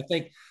times I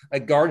think a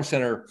garden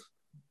center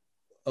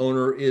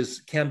owner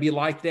can be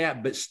like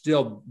that, but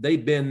still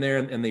they've been there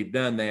and they've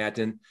done that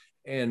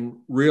and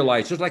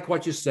realize, just like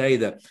what you say,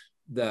 the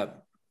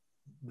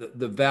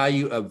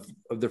value of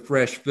the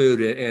fresh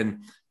food.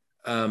 And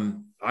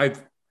I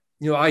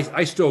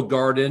still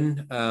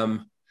garden,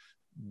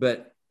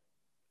 but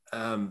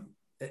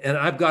and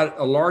I've got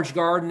a large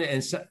garden,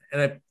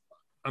 and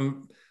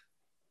I'm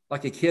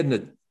like a kid in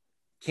a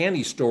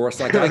candy store.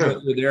 It's like I go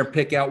through there and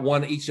pick out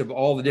one each of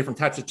all the different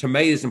types of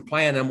tomatoes and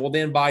plant them. Well,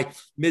 then by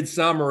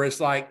midsummer, it's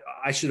like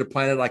I should have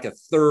planted like a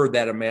third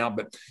that amount.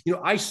 But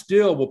I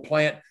still will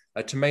plant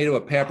a tomato,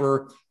 a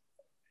pepper,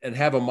 and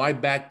have on my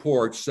back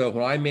porch. So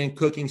when I'm in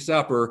cooking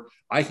supper,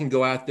 I can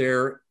go out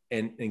there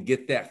and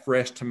get that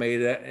fresh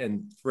tomato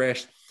and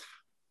fresh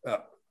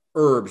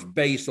herbs,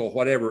 basil,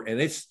 whatever.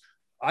 And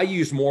I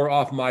use more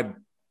off my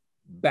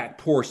back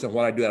porch than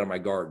what I do out of my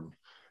garden.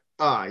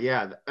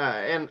 Yeah.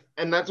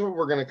 And that's what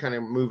we're going to kind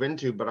of move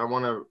into, but I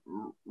want to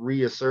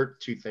reassert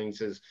two things.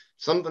 Is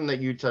something that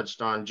you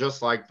touched on,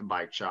 just like the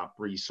bike shop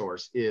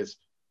resource, is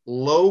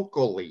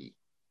locally,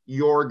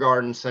 your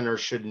garden center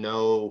should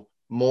know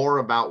more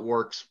about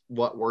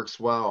what works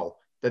well,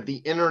 that the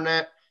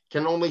internet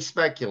can only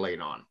speculate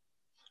on,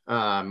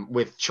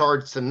 with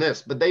charts and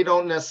this, but they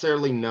don't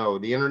necessarily know.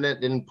 The internet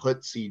didn't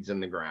put seeds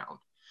in the ground.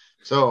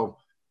 So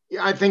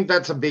yeah, I think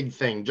that's a big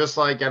thing. Just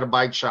like at a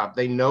bike shop,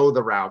 they know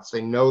the routes,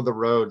 they know the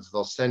roads,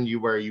 they'll send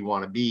you where you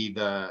want to be.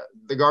 The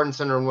garden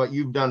center, and what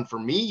you've done for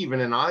me,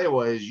 even in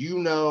Iowa, is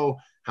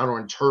how to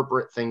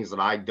interpret things that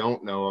I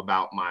don't know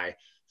about my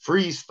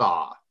freeze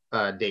thaw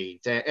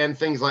date and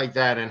things like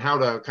that, and how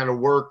to kind of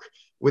work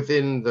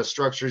within the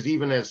structures,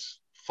 even as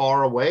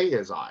far away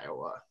as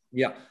Iowa.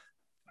 Yeah.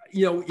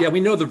 We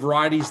know the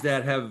varieties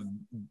that have,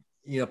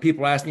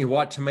 people ask me,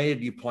 what tomato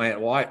do you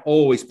plant? Well, I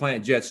always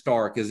plant Jet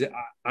Star because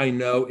I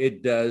know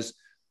it does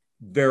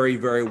very,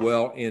 very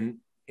well in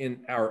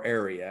our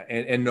area,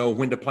 and know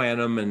when to plant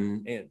them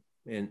and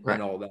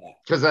all that.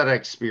 Because that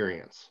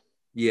experience.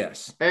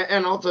 Yes.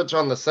 And I'll touch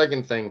on the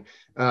second thing,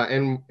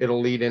 and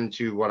it'll lead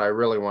into what I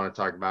really want to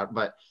talk about.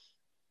 But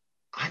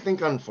I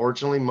think,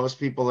 unfortunately, most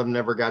people have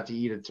never got to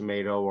eat a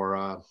tomato or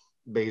a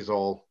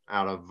basil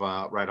out of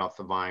right off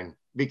the vine,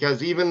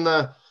 because even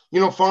the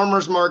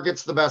farmers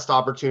market's the best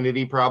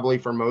opportunity probably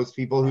for most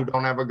people who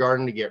don't have a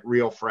garden to get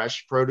real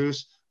fresh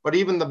produce. But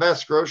even the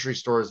best grocery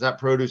stores, that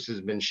produce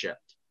has been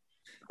shipped.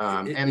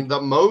 And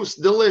the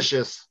most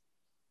delicious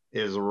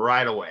is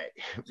right away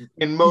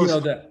in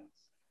most. That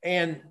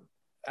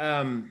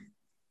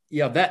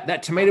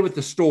tomato at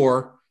the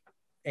store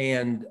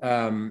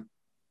and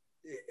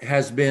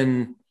has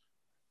been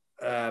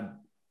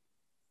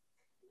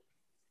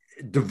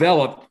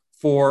developed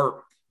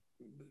for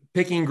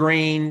picking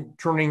green,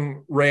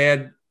 turning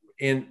red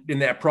in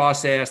that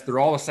process. They're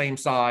all the same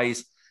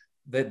size.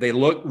 That they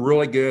look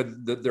really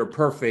good. That they're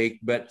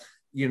perfect. But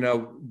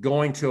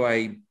going to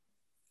a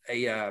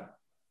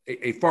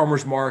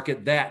farmer's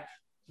market, that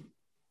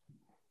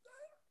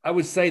I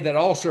would say that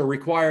also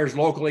requires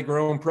locally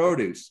grown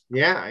produce.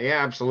 Yeah,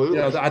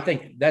 absolutely. I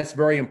think that's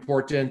very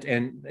important.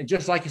 And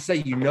just like you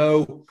say,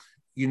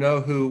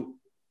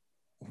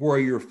 where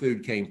your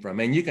food came from,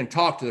 and you can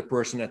talk to the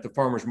person at the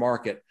farmer's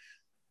market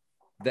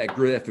that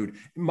grew that food.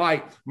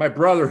 My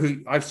brother,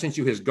 who I've sent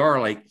you his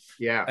garlic,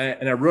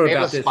 and I wrote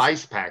about this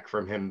spice pack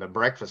from him, the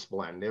breakfast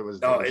blend. It was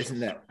delicious.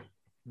 Isn't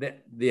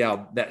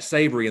that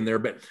savory in there?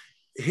 But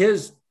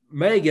his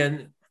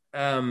Megan,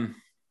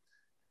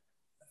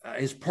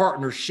 his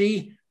partner,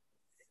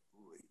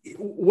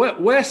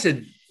 Wes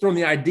had thrown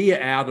the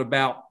idea out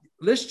about,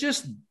 let's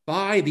just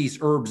buy these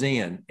herbs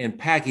in and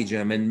package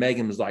them. And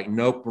Megan was like,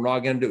 nope, we're not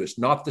going to do it. It's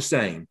not the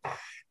same.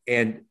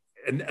 And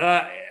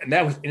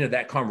that was into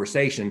that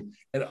conversation.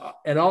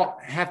 And I'll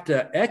have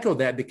to echo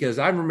that, because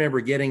I remember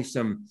getting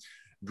some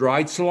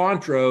dried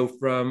cilantro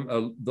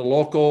from the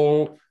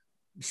local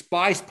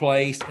spice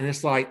place. And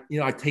it's like,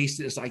 I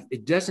tasted it. It's like,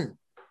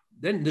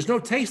 there's no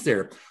taste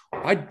there.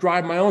 I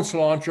dried my own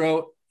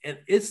cilantro, and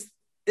it's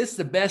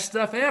the best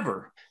stuff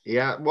ever.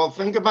 Yeah. Well,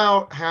 think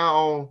about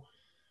how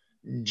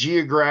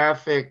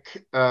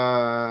geographic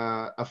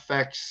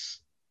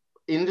affects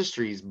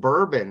industries.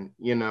 Bourbon,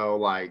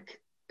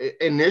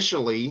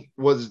 initially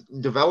was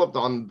developed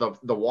on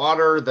the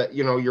water, that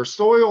your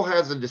soil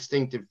has a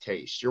distinctive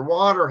taste, your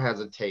water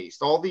has a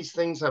taste, all these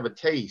things have a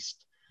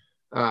taste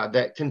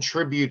that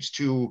contributes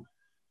to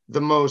the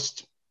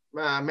most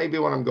maybe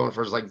what I'm going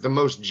for is like the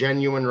most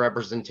genuine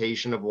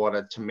representation of what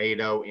a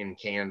tomato in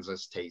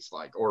Kansas tastes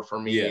like, or for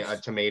me, a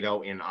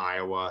tomato in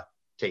Iowa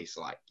tastes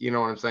like. You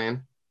know what I'm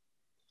saying?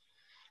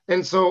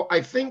 And so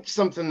I think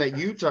something that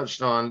you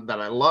touched on that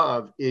I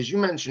love is you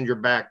mentioned your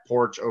back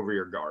porch over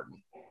your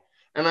garden.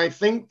 And I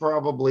think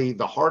probably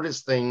the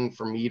hardest thing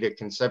for me to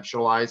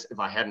conceptualize if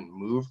I hadn't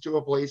moved to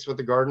a place with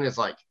a garden is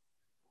like,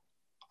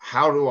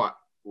 how do I,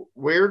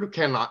 where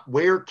can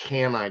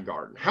I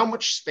garden? How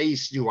much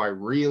space do I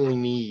really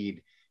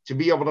need to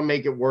be able to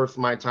make it worth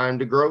my time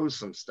to grow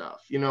some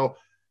stuff?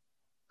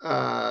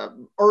 Uh,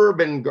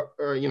 urban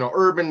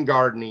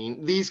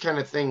gardening, these kind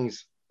of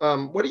things.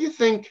 What do you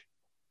think,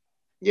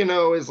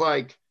 is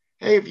like,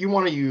 hey, if you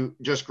want to you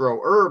just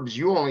grow herbs,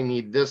 you only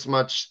need this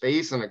much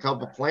space and a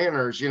couple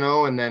planters,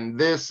 and then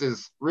this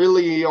is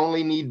really, you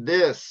only need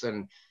this.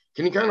 And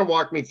can you kind of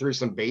walk me through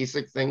some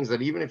basic things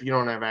that even if you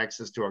don't have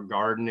access to a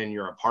garden in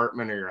your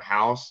apartment or your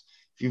house,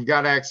 if you've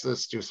got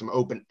access to some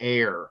open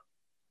air,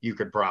 you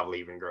could probably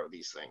even grow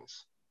these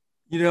things?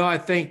 I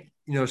think,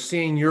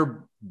 seeing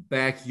your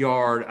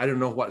backyard, I don't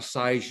know what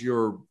size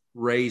your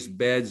raised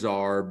beds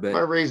are, but my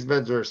raised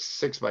beds are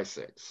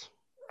 6x6.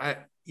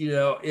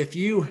 If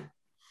you,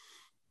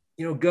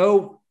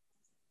 go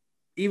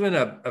even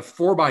a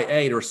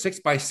 4x8 or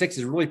 6x6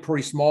 is really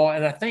pretty small.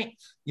 And I think,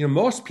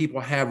 most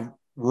people have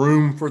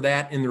room for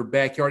that in their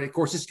backyard. Of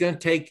course, it's going to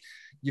take,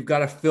 you've got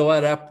to fill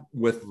it up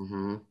with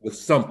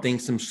something,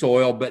 some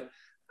soil, but,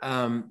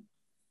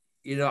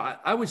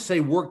 I would say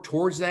work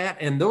towards that.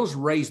 And those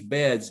raised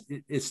beds,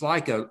 it's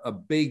like a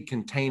big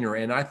container.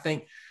 And I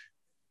think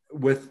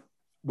with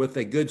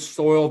a good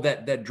soil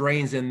that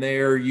drains in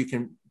there, you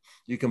can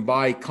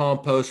buy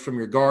compost from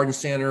your garden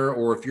center,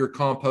 or if you're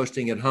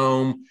composting at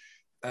home,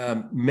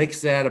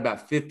 mix that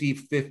about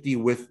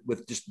 50-50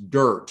 with just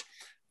dirt.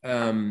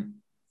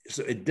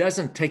 So it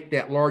doesn't take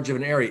that large of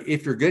an area.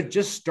 If you're good,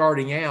 just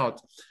starting out,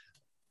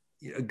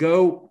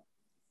 go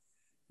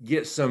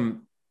get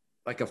some,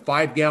 like a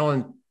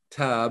 5-gallon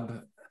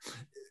tub.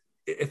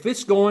 If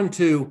it's going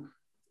to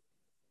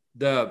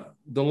the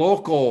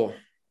local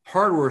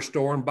hardware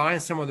store and buying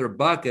some of their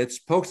buckets,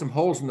 poke some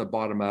holes in the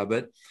bottom of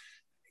it,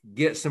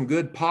 get some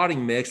good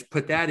potting mix,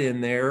 put that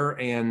in there,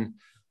 and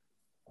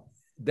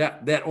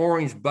that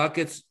orange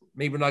bucket's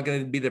maybe not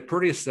going to be the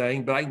prettiest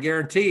thing, but I can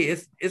guarantee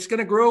it's going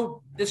to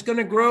grow. It's going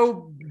to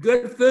grow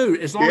good food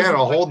as long as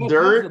it'll hold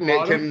dirt and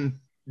it can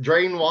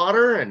drain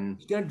water, and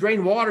it's going to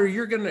drain water.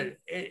 You're going to,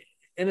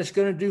 and it's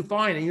going to do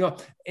fine.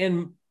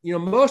 And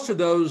most of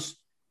those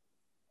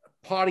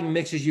potting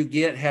mixes you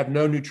get have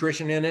no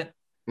nutrition in it,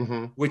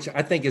 which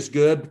I think is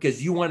good,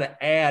 because you want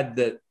to add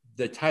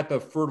the type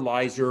of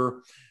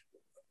fertilizer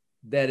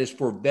that is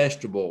for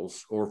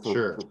vegetables or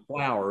for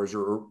flowers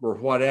or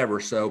whatever.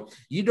 So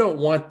you don't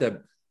want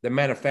the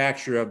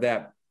manufacturer of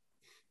that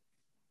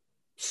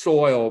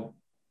soil.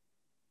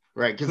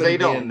 Right. Because they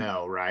don't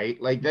know,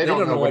 right? Like they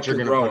don't know what you're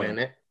going to put in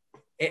it.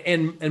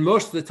 And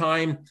most of the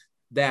time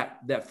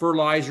that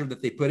fertilizer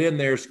that they put in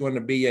there is going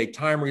to be a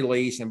time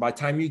release. And by the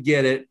time you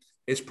get it,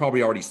 it's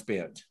probably already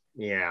spent.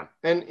 Yeah.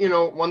 And,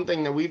 one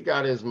thing that we've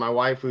got is my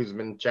wife, who's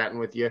been chatting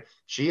with you,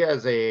 she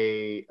has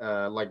a,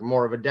 like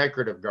more of a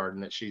decorative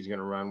garden that she's going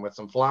to run with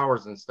some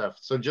flowers and stuff.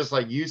 So just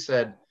like you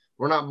said,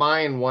 we're not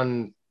buying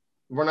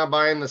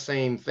the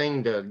same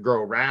thing to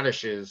grow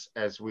radishes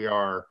as we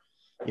are,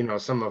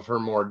 some of her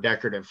more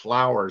decorative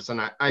flowers. And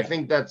I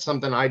think that's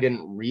something I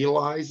didn't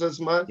realize as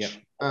much,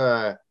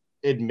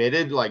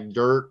 admitted, like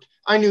dirt.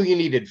 I knew you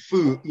needed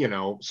food,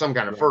 some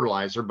kind of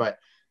fertilizer, but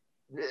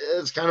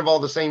it's kind of all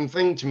the same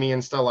thing to me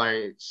until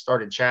I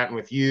started chatting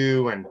with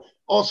you. And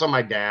also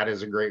my dad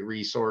is a great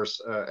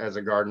resource as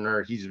a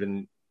gardener. He's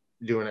been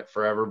doing it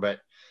forever, but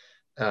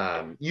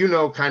kind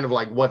of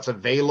like what's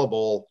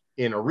available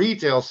in a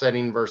retail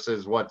setting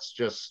versus what's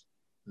just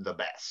the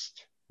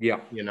best. Yeah.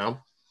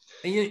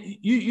 And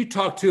you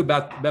talk too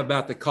about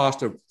the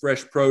cost of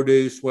fresh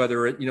produce,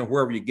 whether it,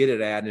 wherever you get it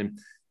at. And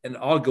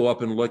I'll go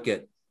up and look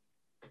at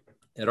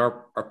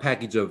our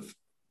package of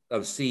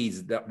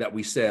seeds that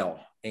we sell.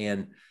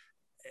 And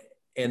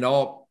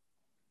I'll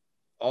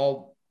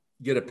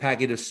get a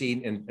packet of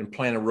seed and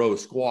plant a row of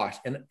squash.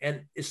 And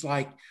it's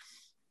like,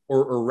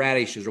 or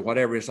radishes or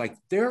whatever. It's like,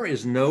 there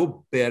is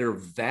no better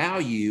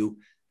value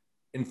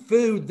in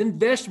food than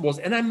vegetables.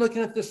 And I'm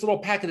looking at this little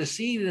packet of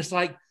seed, and it's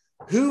like,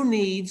 who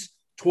needs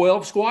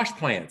 12 squash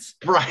plants?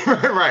 Right.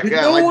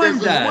 Yeah, no like one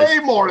this does. is way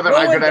more than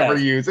I could ever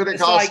use. And it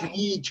costs like,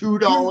 me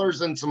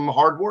 $2 and some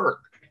hard work.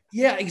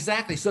 Yeah,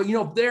 exactly. So,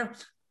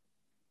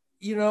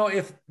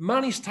 if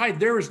money's tight,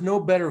 there is no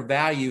better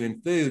value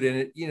in food.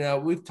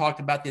 And we've talked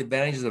about the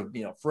advantages of,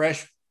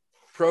 fresh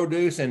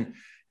produce and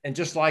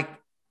just like,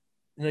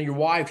 your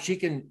wife, she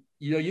can,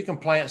 you can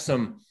plant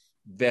some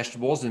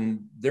vegetables,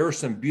 and there are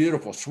some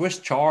beautiful Swiss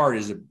chard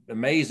is an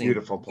amazing,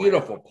 beautiful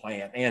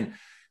plant. And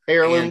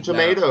heirloom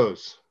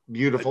tomatoes,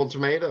 beautiful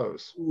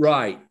tomatoes.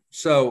 Right.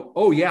 So,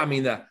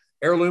 the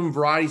heirloom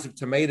varieties of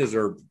tomatoes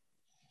they're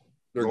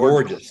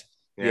gorgeous.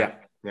 Yeah.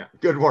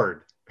 Good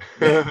word.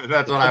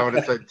 That's what I would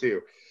have said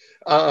too.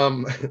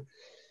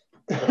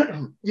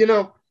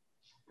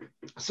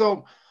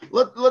 So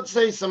let's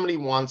say somebody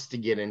wants to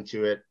get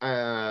into it.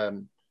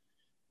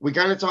 We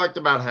kind of talked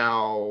about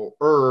how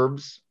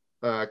herbs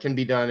can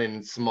be done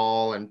in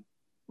small and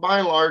by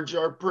and large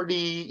are pretty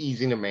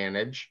easy to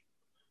manage.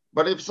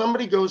 But if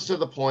somebody goes to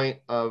the point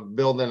of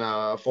building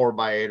a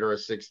 4x8 or a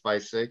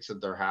 6x6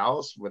 at their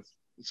house with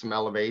some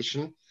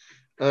elevation,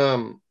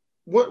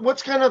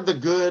 what's kind of the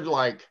good,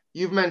 like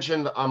you've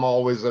mentioned, I'm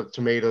always of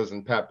tomatoes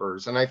and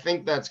peppers, and I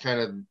think that's kind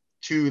of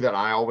two that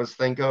I always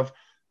think of.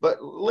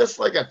 But list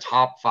like a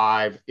top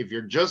five if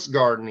you're just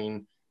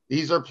gardening.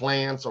 These are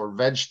plants or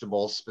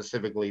vegetables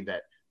specifically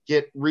that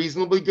get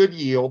reasonably good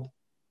yield,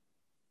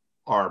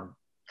 are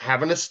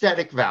have an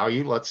aesthetic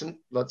value. Let's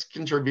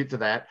contribute to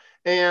that,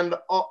 and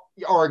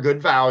are a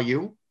good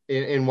value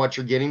in what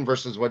you're getting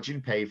versus what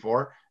you'd pay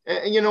for.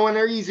 And, and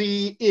they're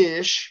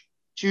easy-ish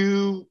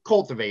to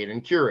cultivate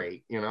and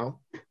curate.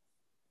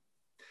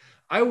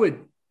 I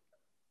would.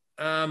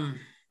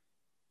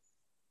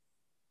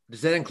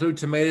 Does that include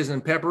tomatoes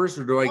and peppers,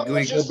 or do I go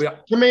beyond?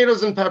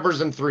 Tomatoes and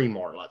peppers and three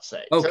more, let's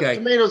say. Okay.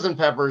 Tomatoes and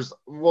peppers,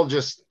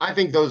 I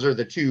think those are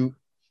the two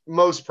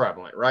most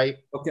prevalent, right?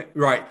 Okay,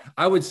 right.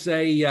 I would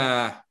say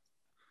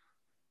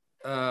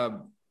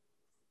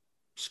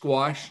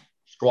squash.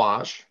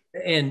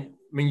 And I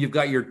mean, you've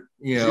got your,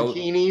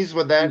 zucchinis.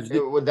 Would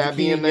that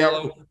be in there?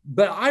 Yellow.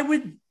 But I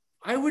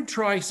would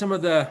try some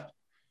of the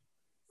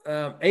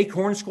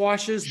acorn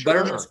squashes,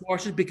 butternut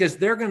squashes, because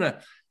they're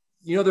gonna,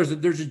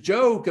 there's a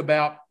joke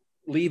about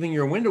leaving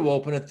your window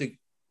open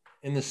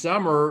in the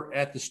summer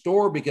at the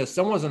store because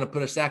someone's going to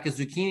put a sack of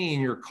zucchini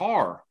in your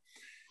car.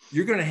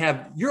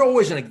 You're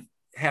always going to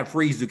have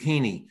free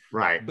zucchini,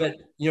 right? But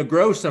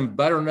grow some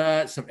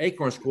butternut, some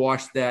acorn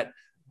squash that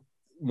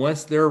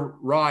once they're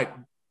ripe,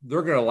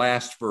 they're going to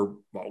last for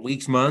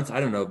weeks, months. I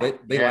don't know.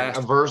 They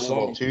last.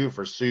 Versatile too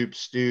for soups,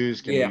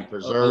 stews, can be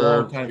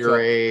preserved,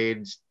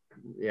 pureed.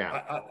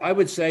 Yeah, I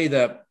would say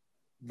that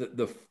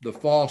the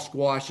fall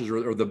squashes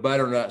or the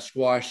butternut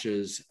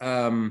squashes.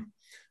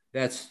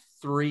 That's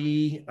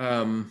three.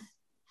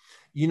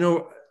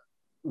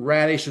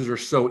 Radishes are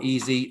so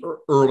easy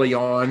early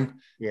on.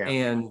 Yeah.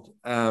 And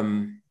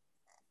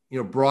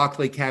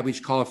broccoli,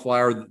 cabbage,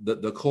 cauliflower,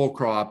 the cole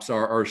crops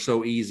are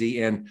so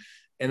easy. And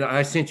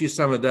I sent you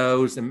some of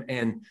those,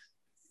 and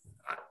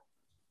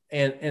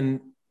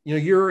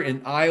you're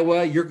in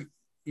Iowa.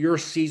 Your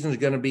season is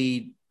going to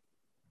be.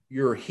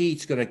 Your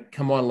heat's going to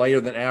come on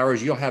later than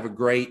ours. You'll have a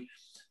great,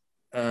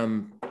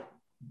 but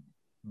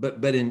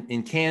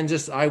in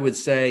Kansas, I would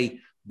say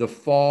the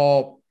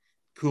fall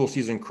cool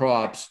season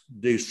crops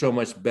do so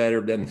much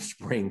better than the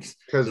springs.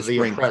 Because of the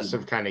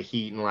oppressive kind of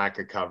heat and lack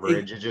of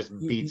coverage. It just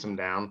beats them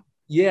down.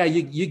 Yeah,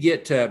 you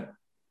get to,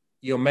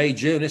 May,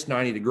 June, it's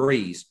 90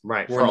 degrees.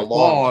 Right, for a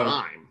long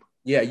time.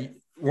 Yeah,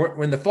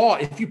 when the fall,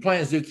 if you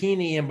plant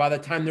zucchini and by the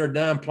time they're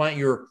done, plant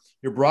your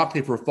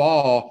broccoli for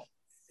fall,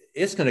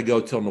 it's going to go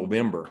till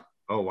November.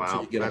 Oh,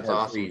 wow. So that's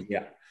awesome. Freeze.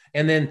 Yeah.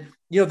 And then,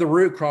 the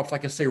root crops,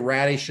 like I say,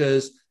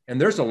 radishes, and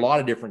there's a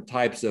lot of different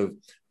types of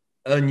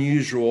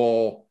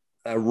unusual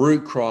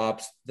root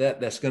crops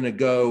that's going to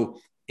go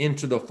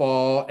into the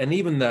fall. And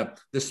even the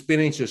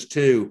spinaches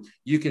too,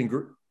 you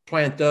can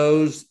plant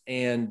those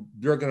and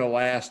they're going to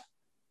last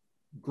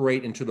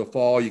great into the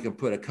fall. You can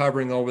put a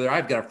covering over there.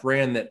 I've got a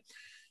friend that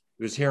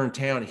was here in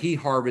town. He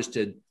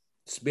harvested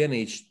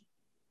spinach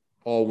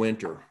all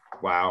winter.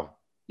 Wow.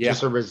 Yeah.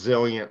 Just a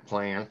resilient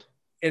plant.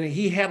 And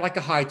he had like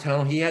a high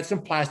tunnel. He had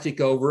some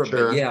plastic over it.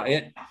 Sure. But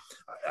yeah,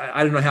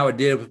 I don't know how it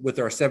did with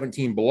our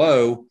 17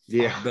 below.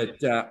 Yeah.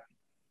 But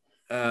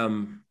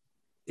on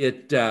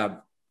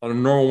a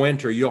normal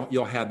winter,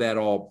 you'll have that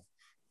all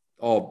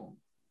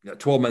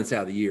 12 months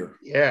out of the year.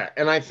 Yeah.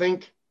 And I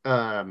think,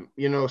 some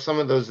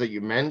of those that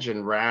you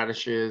mentioned,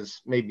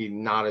 radishes, maybe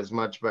not as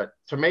much, but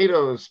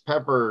tomatoes,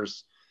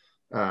 peppers,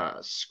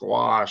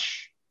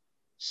 squash,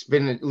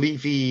 spinach,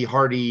 leafy,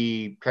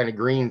 hardy kind of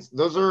greens.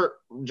 Those are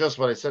just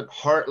what I said.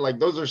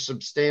 Those are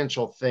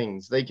substantial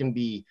things. They can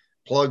be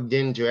plugged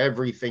into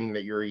everything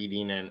that you're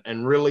eating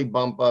and really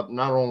bump up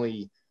not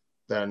only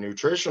the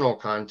nutritional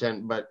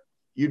content, but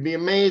you'd be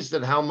amazed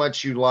at how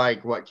much you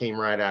like what came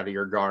right out of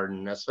your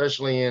garden,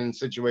 especially in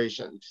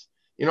situations.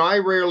 I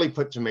rarely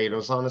put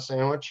tomatoes on a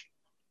sandwich,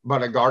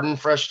 but a garden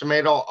fresh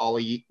tomato I'll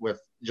eat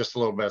with just a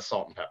little bit of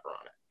salt and pepper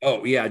on it.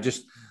 Oh yeah.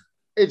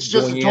 It's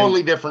just a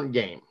totally different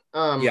game.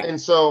 And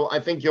so I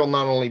think you'll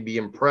not only be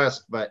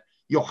impressed, but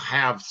you'll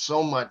have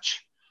so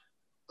much,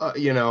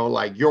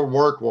 your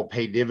work will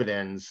pay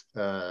dividends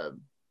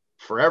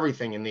for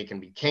everything, and they can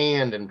be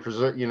canned and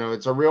preserved.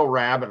 It's a real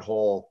rabbit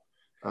hole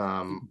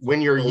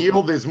when your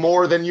yield is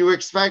more than you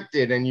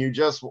expected, and you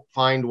just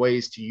find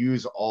ways to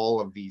use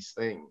all of these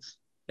things.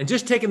 And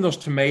just taking those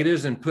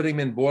tomatoes and putting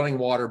them in boiling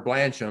water,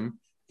 blanch them,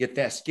 get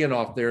that skin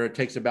off there. It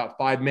takes about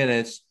 5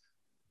 minutes.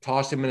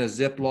 Toss them in a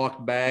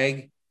Ziploc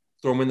bag,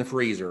 throw them in the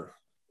freezer.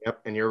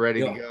 Yep, and you're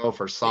ready to go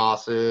for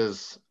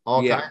sauces,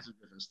 all kinds of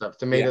different stuff.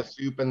 Tomato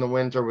soup in the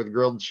winter with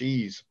grilled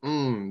cheese.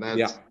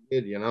 That's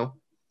good,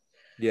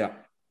 Yeah.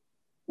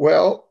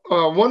 Well,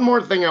 one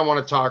more thing I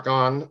want to talk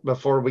on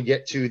before we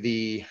get to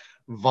the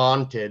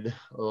vaunted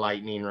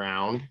lightning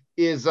round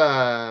is,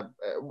 and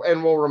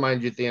we'll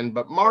remind you at the end,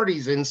 but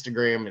Marty's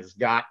Instagram is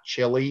Got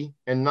Chili,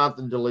 and not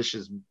the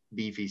delicious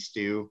beefy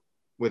stew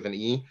with an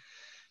E.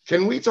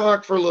 Can we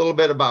talk for a little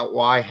bit about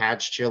why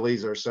Hatch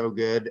chilies are so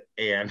good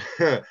and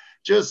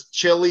just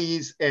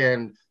chilies?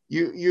 And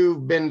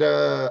you've been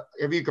to,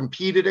 have you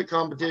competed at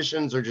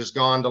competitions or just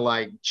gone to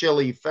like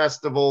chili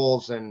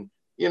festivals? And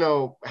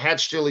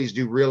Hatch chilies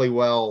do really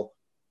well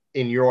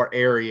in your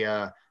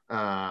area.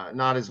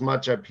 Not as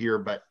much up here,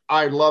 but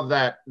I love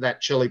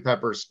that chili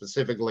pepper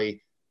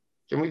specifically.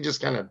 Can we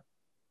just kind of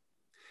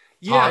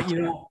Yeah,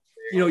 talk?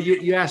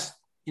 you asked,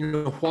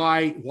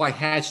 why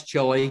Hatch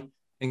chili,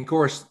 and of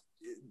course,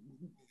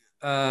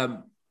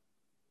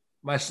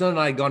 my son and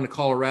I had gone to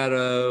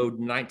Colorado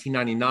in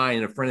 1999,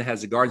 and a friend that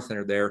has a garden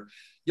center there.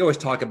 You always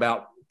talk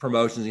about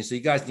promotions, and so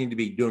you guys need to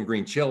be doing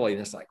green chili,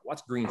 and it's like,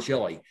 what's green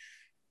chili?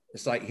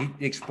 It's like he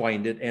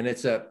explained it, and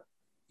it's like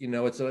a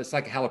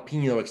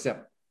jalapeno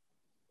except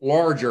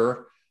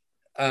larger,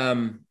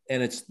 and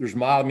there's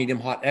mild, medium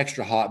hot,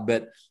 extra hot,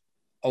 but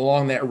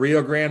along that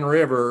Rio Grande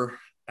River,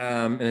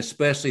 and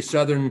especially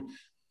southern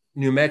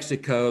New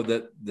Mexico,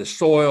 the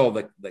soil,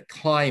 the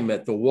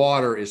climate, the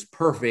water is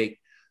perfect,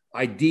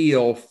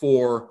 ideal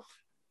for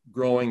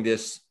growing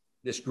this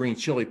green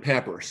chili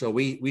pepper. So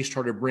we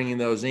started bringing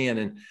those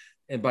in,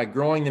 and by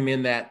growing them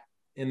in that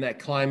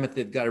climate,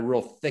 they've got a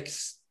real thick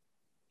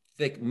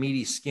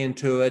meaty skin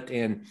to it,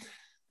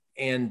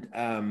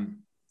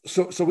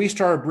 so we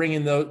started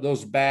bringing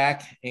those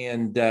back,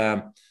 and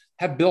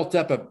have built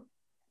up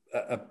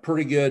a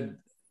pretty good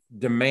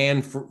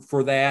demand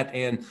for that.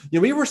 And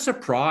we were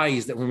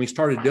surprised that when we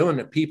started doing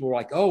it, people were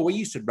like, oh, we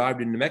used to drive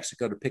to New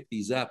Mexico to pick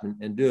these up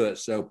and do it.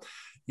 So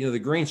the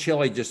green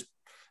chili just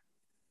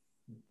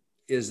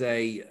is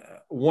a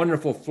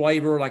wonderful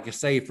flavor, like I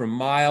say, from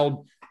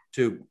mild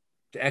to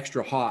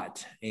extra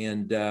hot,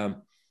 and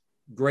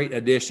great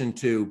addition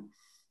to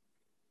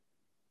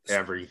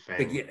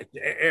everything.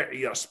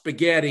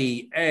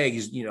 Spaghetti,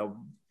 eggs, Green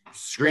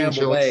scrambled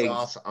chili eggs,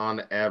 sauce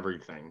on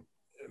everything.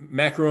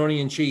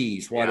 macaroni and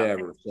cheese,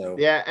 whatever. Yeah. So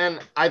yeah, and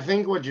I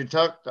think what you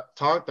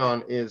talked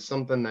on is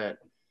something that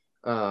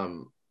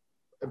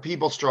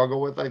people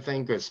struggle with. I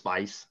think is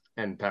spice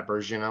and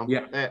peppers.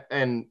 Yeah.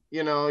 And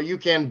you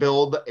can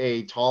build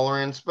a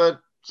tolerance, but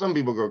some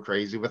people go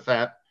crazy with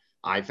that,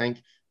 I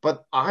think.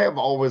 But I have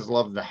always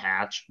loved the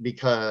Hatch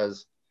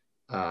because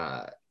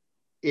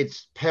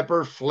its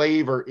pepper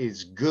flavor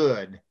is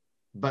good,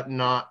 but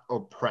not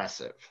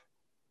oppressive.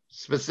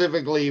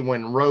 Specifically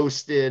when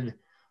roasted,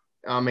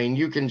 I mean,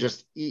 you can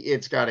just eat.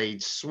 It's got a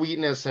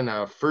sweetness and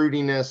a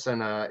fruitiness,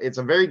 and it's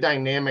a very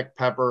dynamic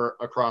pepper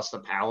across the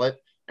palate.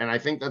 And I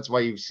think that's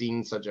why you've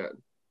seen such a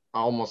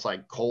almost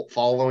like cult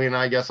following,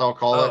 I guess I'll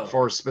call it,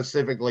 for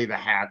specifically the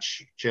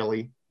Hatch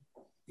chili.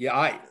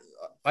 Yeah,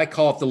 I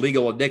call it the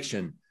legal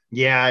addiction.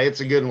 Yeah,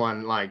 it's a good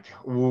one. Like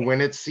when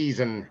it's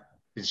seasoned,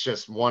 it's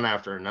just one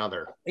after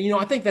another. And,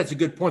 I think that's a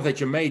good point that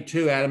you made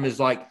too, Adam, is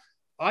like,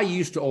 I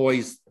used to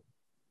always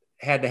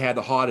had to have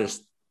the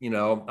hottest, I'm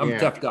a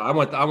tough guy. I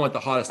want the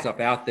hottest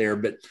stuff out there,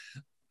 but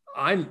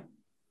I'm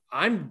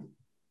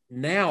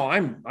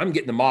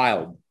getting the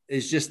mild.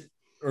 It's just,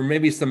 or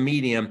maybe it's the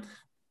medium.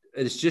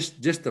 It's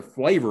just the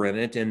flavor in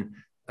it. And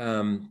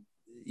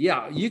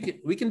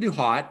we can do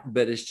hot,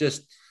 but it's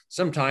just,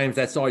 sometimes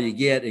that's all you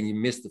get and you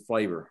miss the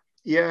flavor.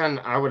 Yeah, and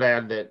I would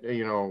add that,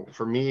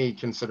 for me,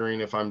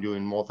 considering if I'm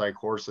doing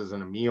multi-courses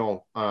in a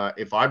meal,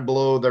 if I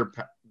blow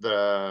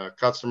the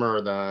customer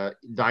or the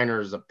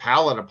diner's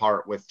palate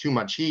apart with too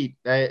much heat,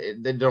 they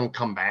don't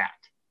come back.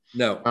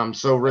 No.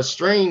 So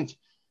restrained,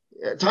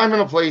 time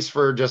and a place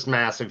for just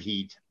massive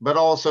heat, but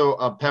also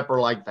a pepper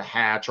like the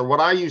Hatch, or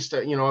what I used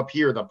to, up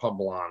here, the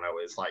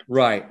Poblano is like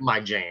my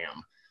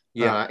jam.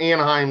 Yeah.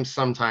 Anaheim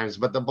sometimes,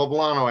 but the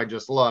Poblano I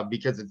just love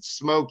because it's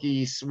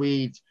smoky,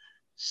 sweet,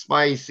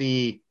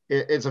 spicy.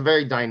 It's a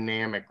very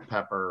dynamic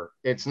pepper.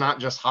 It's not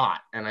just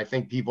hot. And I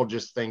think people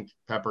just think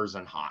peppers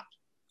and hot.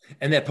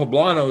 And that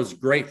Poblano is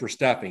great for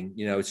stuffing.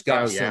 It's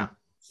got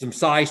some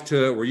size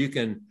to it where you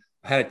can.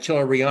 I had a chili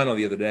relleno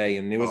the other day,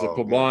 and it was a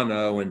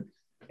Poblano,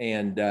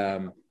 and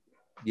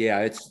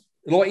it's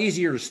a little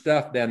easier to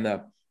stuff than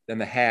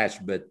the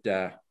Hatch, but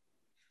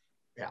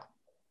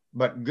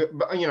but good.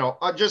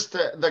 But, just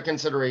the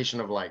consideration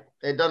of like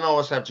it doesn't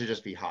always have to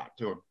just be hot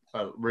to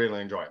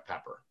really enjoy a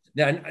pepper.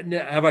 Now,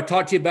 have I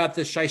talked to you about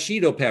the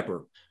shishito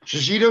pepper?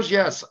 Shishitos,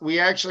 yes. We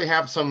actually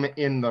have some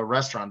in the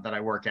restaurant that I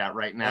work at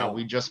right now.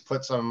 We just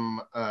put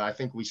some, I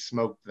think we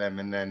smoked them,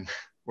 and then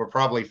we're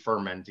probably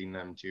fermenting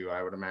them too,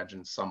 I would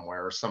imagine,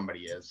 somewhere, or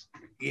somebody is.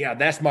 Yeah,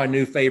 that's my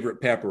new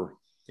favorite pepper.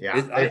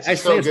 Yeah, I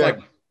say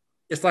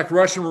it's like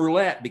Russian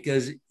roulette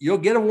because you'll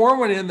get a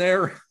warm one in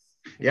there.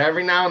 Yeah,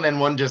 every now and then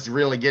one just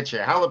really gets you.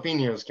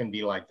 Jalapenos can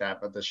be like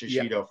that, but the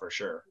shishito for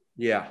sure.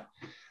 Yeah.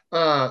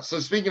 So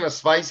speaking of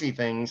spicy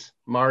things,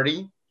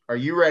 Marty, are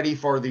you ready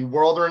for the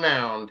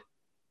world-renowned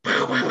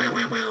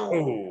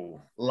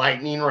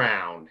lightning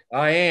round?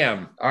 I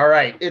am. All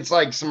right. It's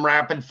like some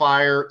rapid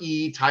fire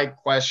type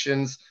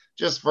questions.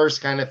 Just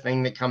first kind of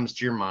thing that comes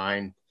to your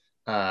mind,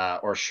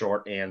 or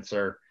short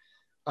answer.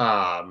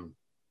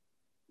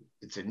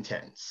 It's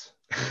intense.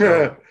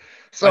 So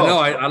I know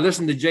I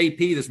listened to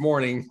JP this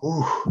morning.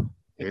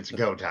 It's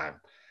go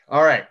time.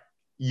 All right.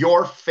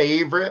 Your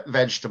favorite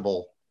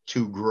vegetable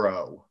to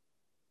grow?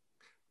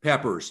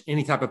 Peppers,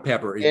 any type of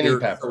pepper. Any They're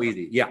pepper. so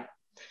easy. Yeah.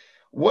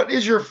 What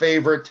is your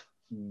favorite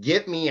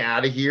get me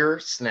out of here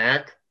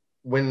snack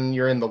when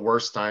you're in the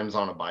worst times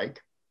on a bike?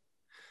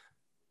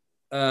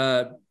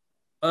 Uh,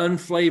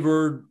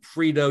 Unflavored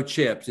Frito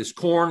chips. It's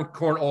corn,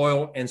 corn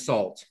oil, and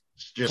salt.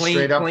 Just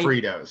straight up Clean,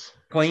 Fritos.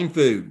 clean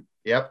food.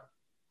 Yep.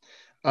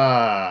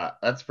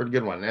 That's a pretty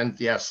good one. And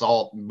yeah,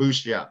 salt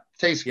boost you up.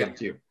 Tastes good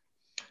too.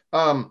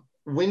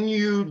 When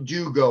you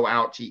do go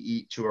out to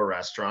eat to a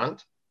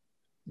restaurant,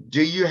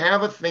 do you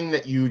have a thing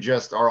that you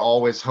just are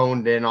always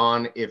honed in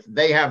on? If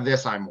they have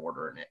this, I'm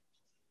ordering it.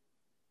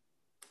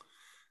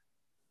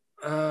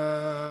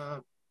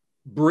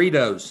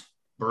 Burritos.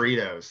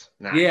 Burritos.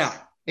 Nice. Yeah.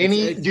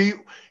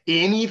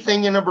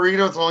 Anything in a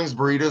burrito as long as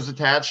burrito's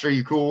attached? Are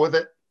you cool with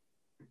it?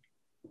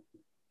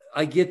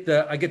 I get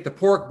the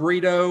pork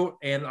burrito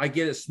and I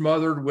get it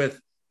smothered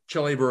with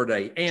chili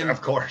verde. And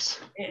of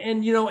course.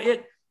 And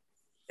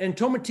and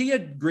tomatilla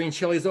green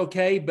chili is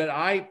okay, but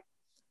I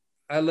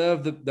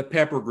love the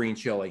pepper green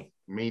chili.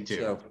 Me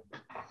too.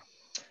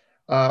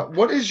 So.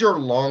 What is your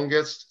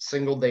longest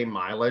single day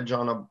mileage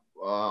on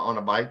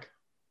a bike?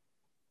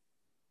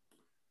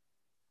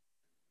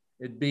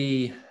 It'd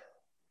be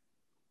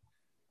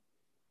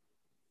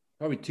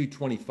probably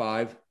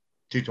 225.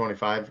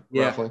 225,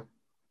 yeah. Roughly.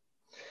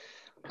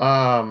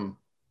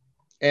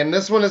 And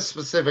this one is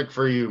specific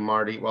for you,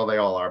 Marty. Well, they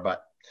all are,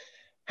 but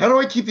how do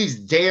I keep these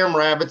damn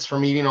rabbits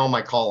from eating all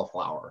my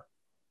cauliflower?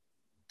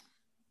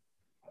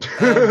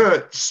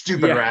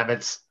 Stupid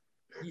rabbits.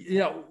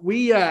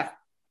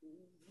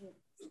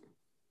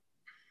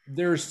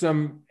 There's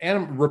some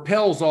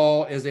Repels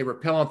All is a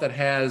repellent that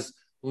has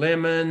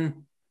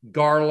lemon,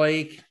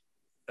 garlic,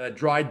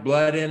 dried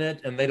blood in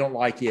it, and they don't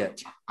like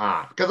it.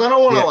 Because I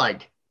don't want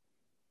to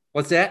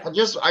What's that?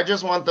 I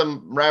just want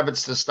the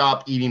rabbits to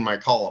stop eating my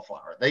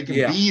cauliflower. They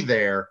can be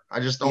there. I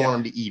just don't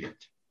want them to eat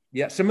it.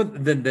 Yeah, some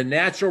of the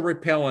natural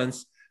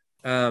repellents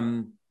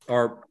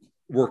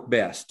work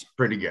best.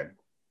 Pretty good.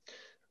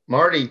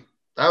 Marty,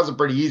 that was a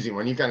pretty easy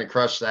one. You kind of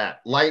crushed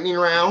that. Lightning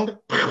round.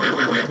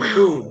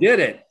 Ooh, did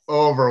it.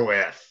 Over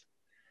with.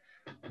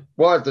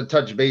 We'll have to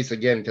touch base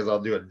again because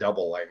I'll do a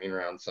double lightning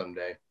round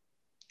someday.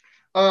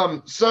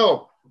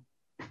 So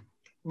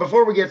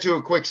before we get to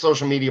a quick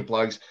social media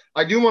plugs,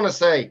 I do want to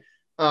say,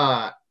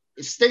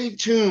 stay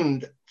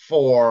tuned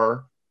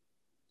for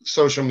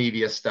social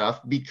media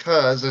stuff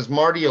because, as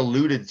Marty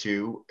alluded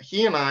to,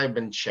 he and I have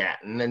been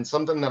chatting, and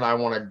something that I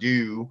want to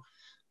do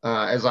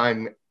as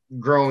I'm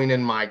growing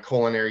in my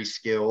culinary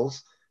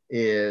skills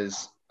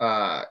is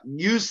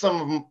use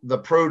some of the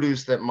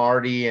produce that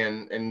Marty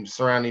and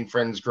surrounding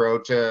friends grow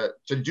to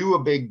do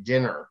a big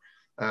dinner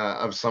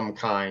of some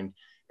kind.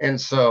 And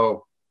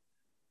so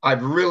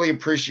I've really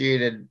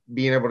appreciated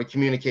being able to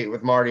communicate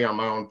with Marty on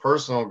my own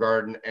personal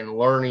garden and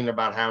learning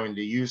about how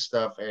to use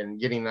stuff and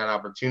getting that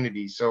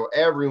opportunity. So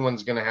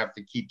everyone's going to have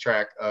to keep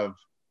track of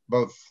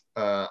both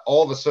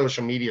all the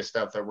social media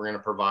stuff that we're going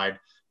to provide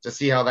to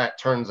see how that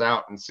turns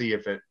out and see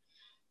if it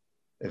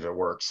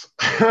works.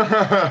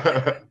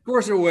 Of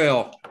course it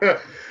will.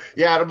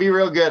 Yeah, it'll be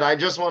real good. I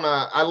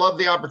love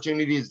the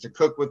opportunities to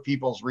cook with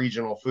people's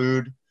regional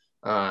food,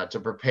 to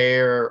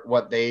prepare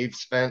what they've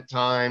spent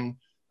time.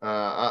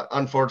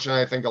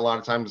 Unfortunately, I think a lot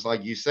of times,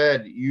 like you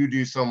said, you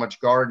do so much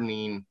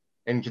gardening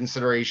in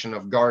consideration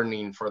of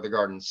gardening for the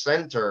garden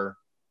center.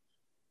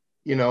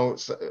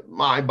 So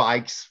my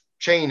bike's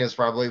chain is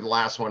probably the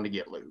last one to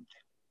get lubed.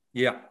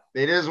 Yeah.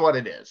 It is what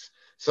it is.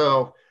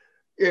 So,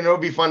 it'll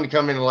be fun to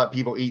come in and let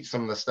people eat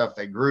some of the stuff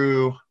they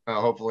grew,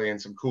 hopefully in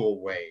some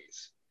cool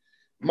ways.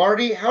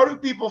 Marty, how do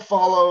people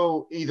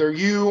follow either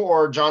you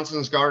or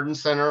Johnson's Garden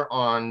Center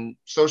on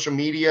social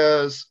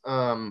medias?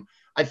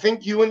 I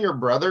think you and your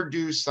brother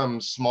do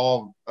some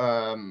small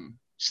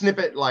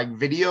snippet like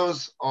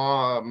videos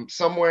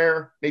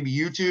somewhere, maybe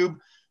YouTube.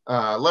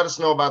 Let us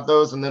know about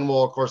those, and then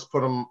we'll, of course,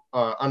 put them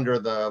under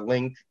the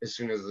link as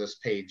soon as this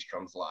page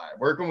comes live.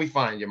 Where can we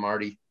find you,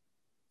 Marty?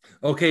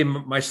 Okay,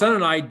 my son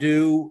and I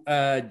do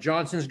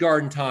Johnson's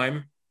Garden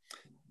Time,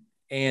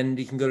 and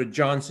you can go to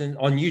Johnson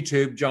on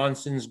YouTube,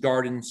 Johnson's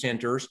Garden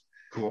Centers.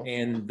 Cool.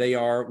 And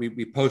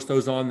we post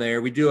those on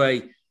there. We do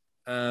a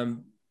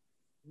 9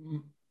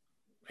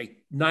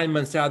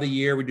 months out of the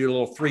year, we do a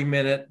little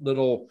 3-minute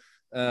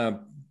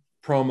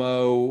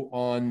promo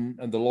on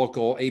the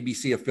local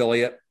ABC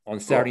affiliate on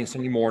Saturday and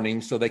Sunday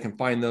mornings, so they can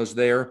find those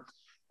there.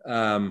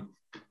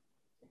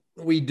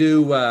 We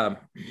do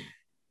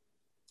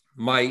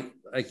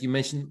like you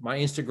mentioned, my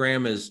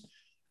Instagram is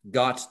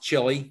Gott's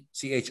Chili,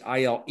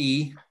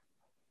 Chile,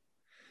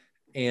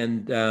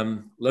 and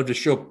love to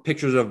show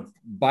pictures of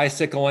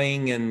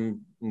bicycling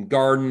and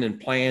garden and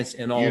plants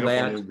and all Beautiful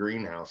that. New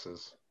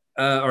greenhouses.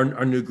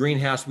 Our new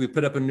greenhouse. We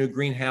put up a new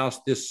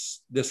greenhouse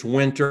this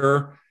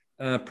winter,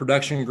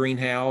 production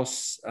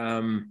greenhouse,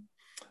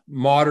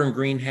 modern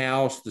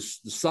greenhouse. The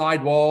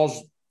side walls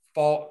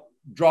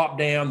drop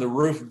down, the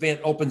roof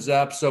vent opens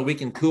up so we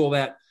can cool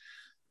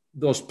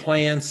those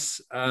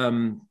plants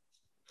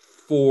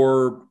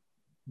for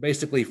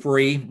basically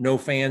free, no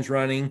fans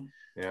running.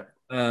 Yeah.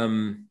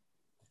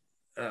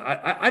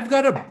 I've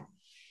got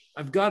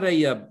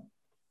a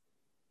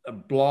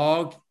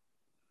blog.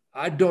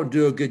 I don't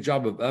do a good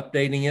job of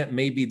updating it.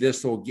 Maybe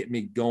this will get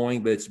me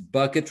going, but it's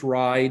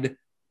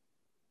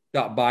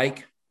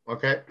bucketride.bike.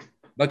 Okay.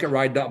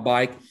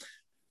 Bucketride.bike.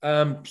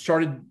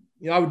 Started,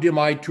 I would do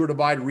my Tour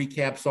Divide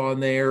recaps on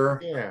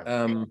there.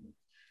 Yeah.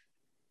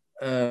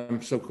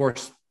 So of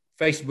course,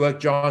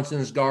 Facebook,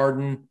 Johnson's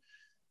Garden,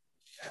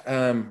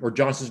 or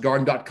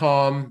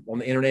johnsonsgarden.com on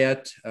the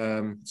internet.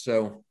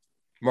 So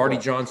Marty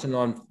Johnson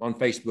on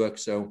Facebook.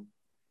 So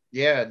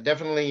yeah,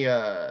 definitely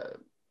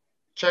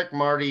check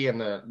Marty and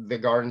the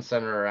garden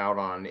center out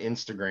on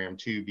Instagram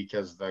too,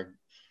 because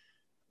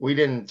we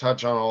didn't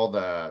touch on all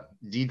the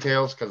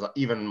details, because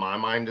even my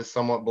mind is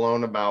somewhat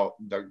blown about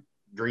the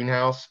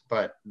greenhouse,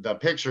 but the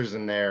pictures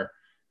in there,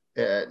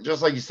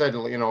 just like you said,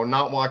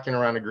 not walking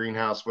around a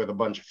greenhouse with a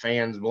bunch of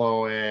fans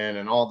blowing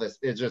and all this,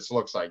 it just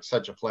looks like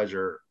such a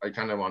pleasure. I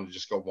kind of want to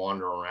just go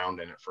wander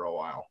around in it for a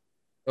while.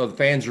 Oh, the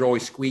fans are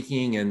always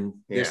squeaking, and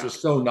this is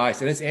so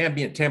nice, and it's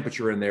ambient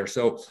temperature in there.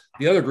 So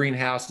the other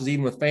greenhouses,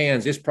 even with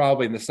fans, it's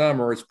probably in the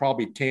summer, it's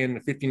probably 10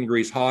 to 15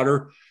 degrees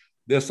hotter.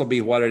 This will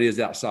be what it is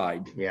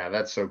outside. Yeah,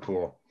 that's so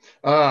cool.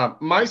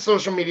 My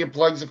social media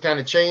plugs have kind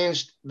of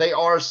changed. They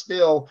are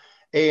still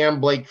AM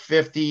Blake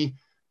 50.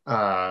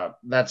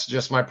 That's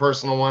just my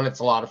personal one. It's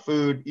a lot of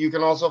food. You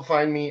can also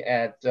find me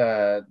at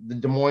the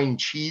Des Moines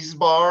Cheese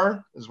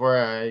Bar, is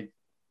where I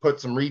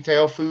put some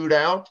retail food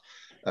out.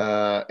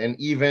 And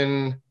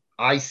even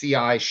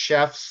ICI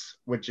Chefs,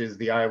 which is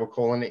the Iowa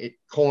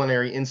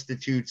Culinary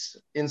Institute's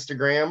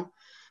Instagram.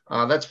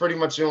 That's pretty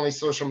much the only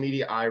social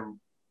media I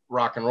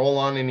rock and roll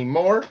on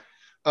anymore.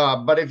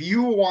 But if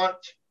you want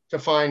to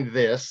find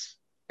this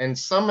and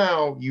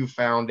somehow you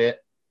found it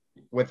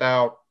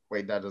without,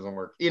 wait, that doesn't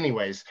work.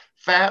 Anyways,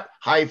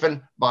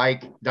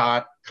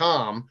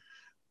 fat-bike.com,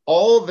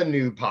 all the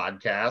new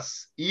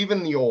podcasts,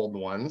 even the old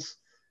ones,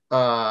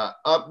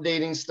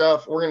 updating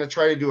stuff. We're going to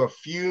try to do a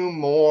few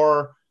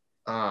more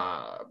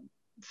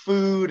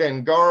food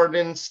and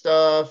garden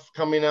stuff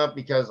coming up,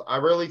 because I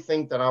really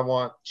think that I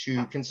want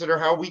to consider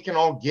how we can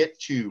all get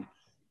to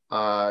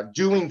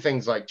doing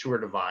things like Tour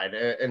Divide.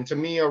 And to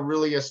me, a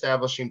really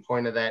establishing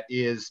point of that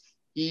is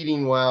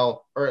eating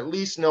well, or at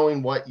least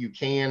knowing what you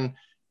can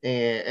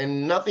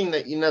and nothing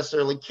that you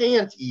necessarily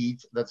can't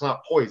eat that's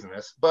not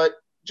poisonous, but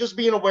just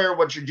being aware of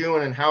what you're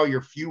doing and how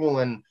you're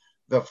fueling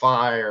the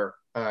fire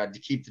to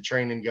keep the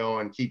training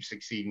going, keep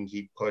succeeding,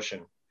 keep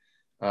pushing.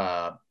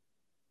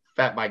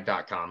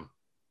 Fatbike.com.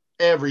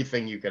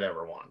 Everything you could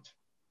ever want,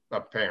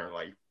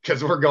 apparently,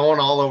 because we're going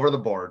all over the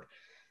board.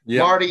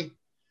 Yep. Marty,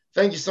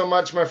 thank you so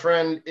much, my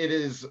friend. It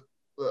is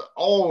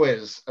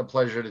always a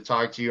pleasure to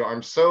talk to you.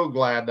 I'm so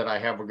glad that I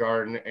have a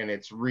garden, and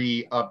it's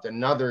re-upped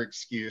another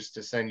excuse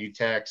to send you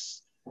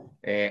texts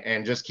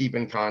and just keep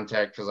in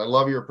contact, because I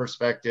love your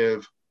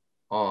perspective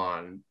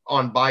on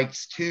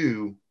bikes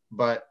too,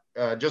 but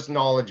just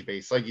knowledge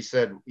base. Like you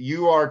said,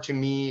 you are to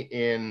me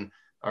in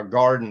a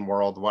garden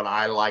world what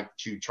I like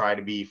to try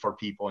to be for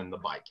people in the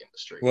bike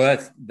industry. Well,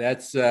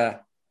 that's an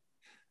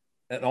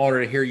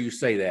honor to hear you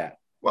say that.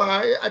 Well,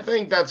 I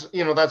think that's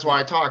why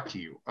I talk to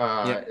you.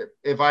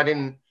 If I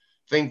didn't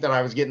think that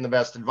I was getting the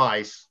best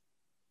advice,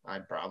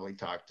 I'd probably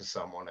talk to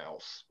someone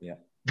else. Yeah.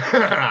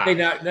 Hey,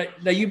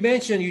 now you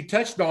mentioned, you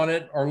touched on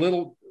it,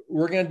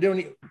 we're going to do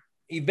an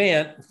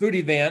food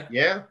event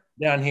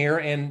down here,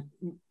 and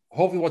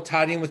hopefully we'll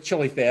tie it in with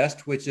Chili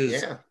Fest, which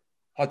is, I'll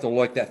have to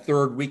look, that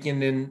third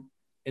weekend in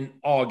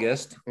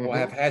August. Mm-hmm. We'll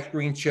have Hatch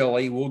Green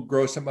Chili. We'll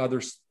grow some other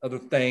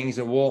things,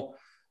 and we'll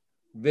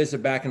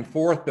visit back and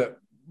forth, but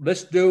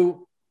let's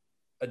do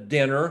a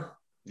dinner.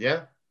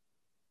 Yeah.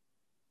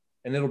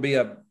 And it'll be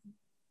a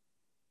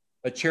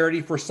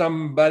charity for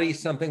somebody,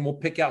 something. We'll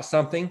pick out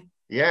something.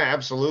 Yeah,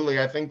 absolutely.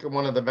 I think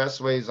one of the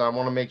best ways, I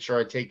want to make sure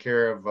I take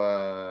care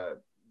of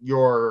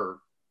your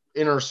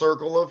inner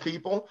circle of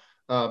people.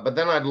 But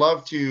then I'd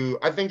love to,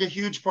 I think a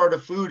huge part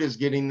of food is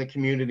getting the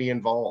community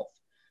involved.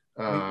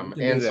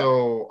 And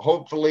so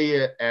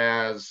hopefully,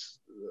 as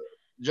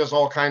just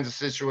all kinds of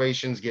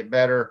situations get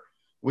better,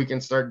 we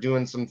can start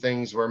doing some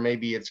things where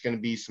maybe it's going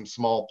to be some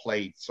small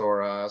plates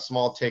or a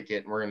small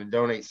ticket, and we're going to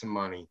donate some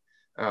money.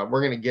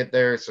 We're going to get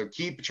there. So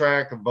keep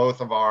track of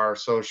both of our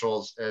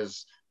socials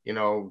as,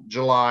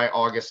 July,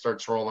 August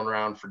starts rolling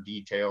around for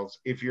details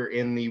if you're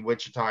in the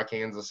Wichita,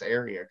 Kansas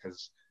area,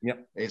 because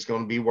it's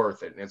going to be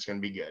worth it and it's going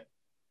to be good.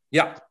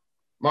 Yeah.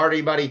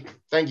 Marty, buddy,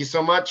 thank you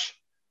so much.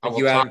 I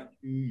will talk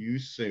to you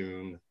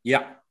soon.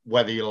 Yeah.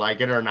 Whether you like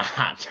it or not.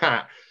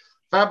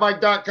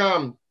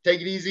 Fatbike.com.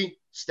 Take it easy.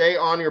 Stay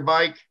on your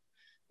bike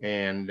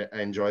and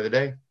enjoy the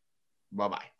day. Bye-bye.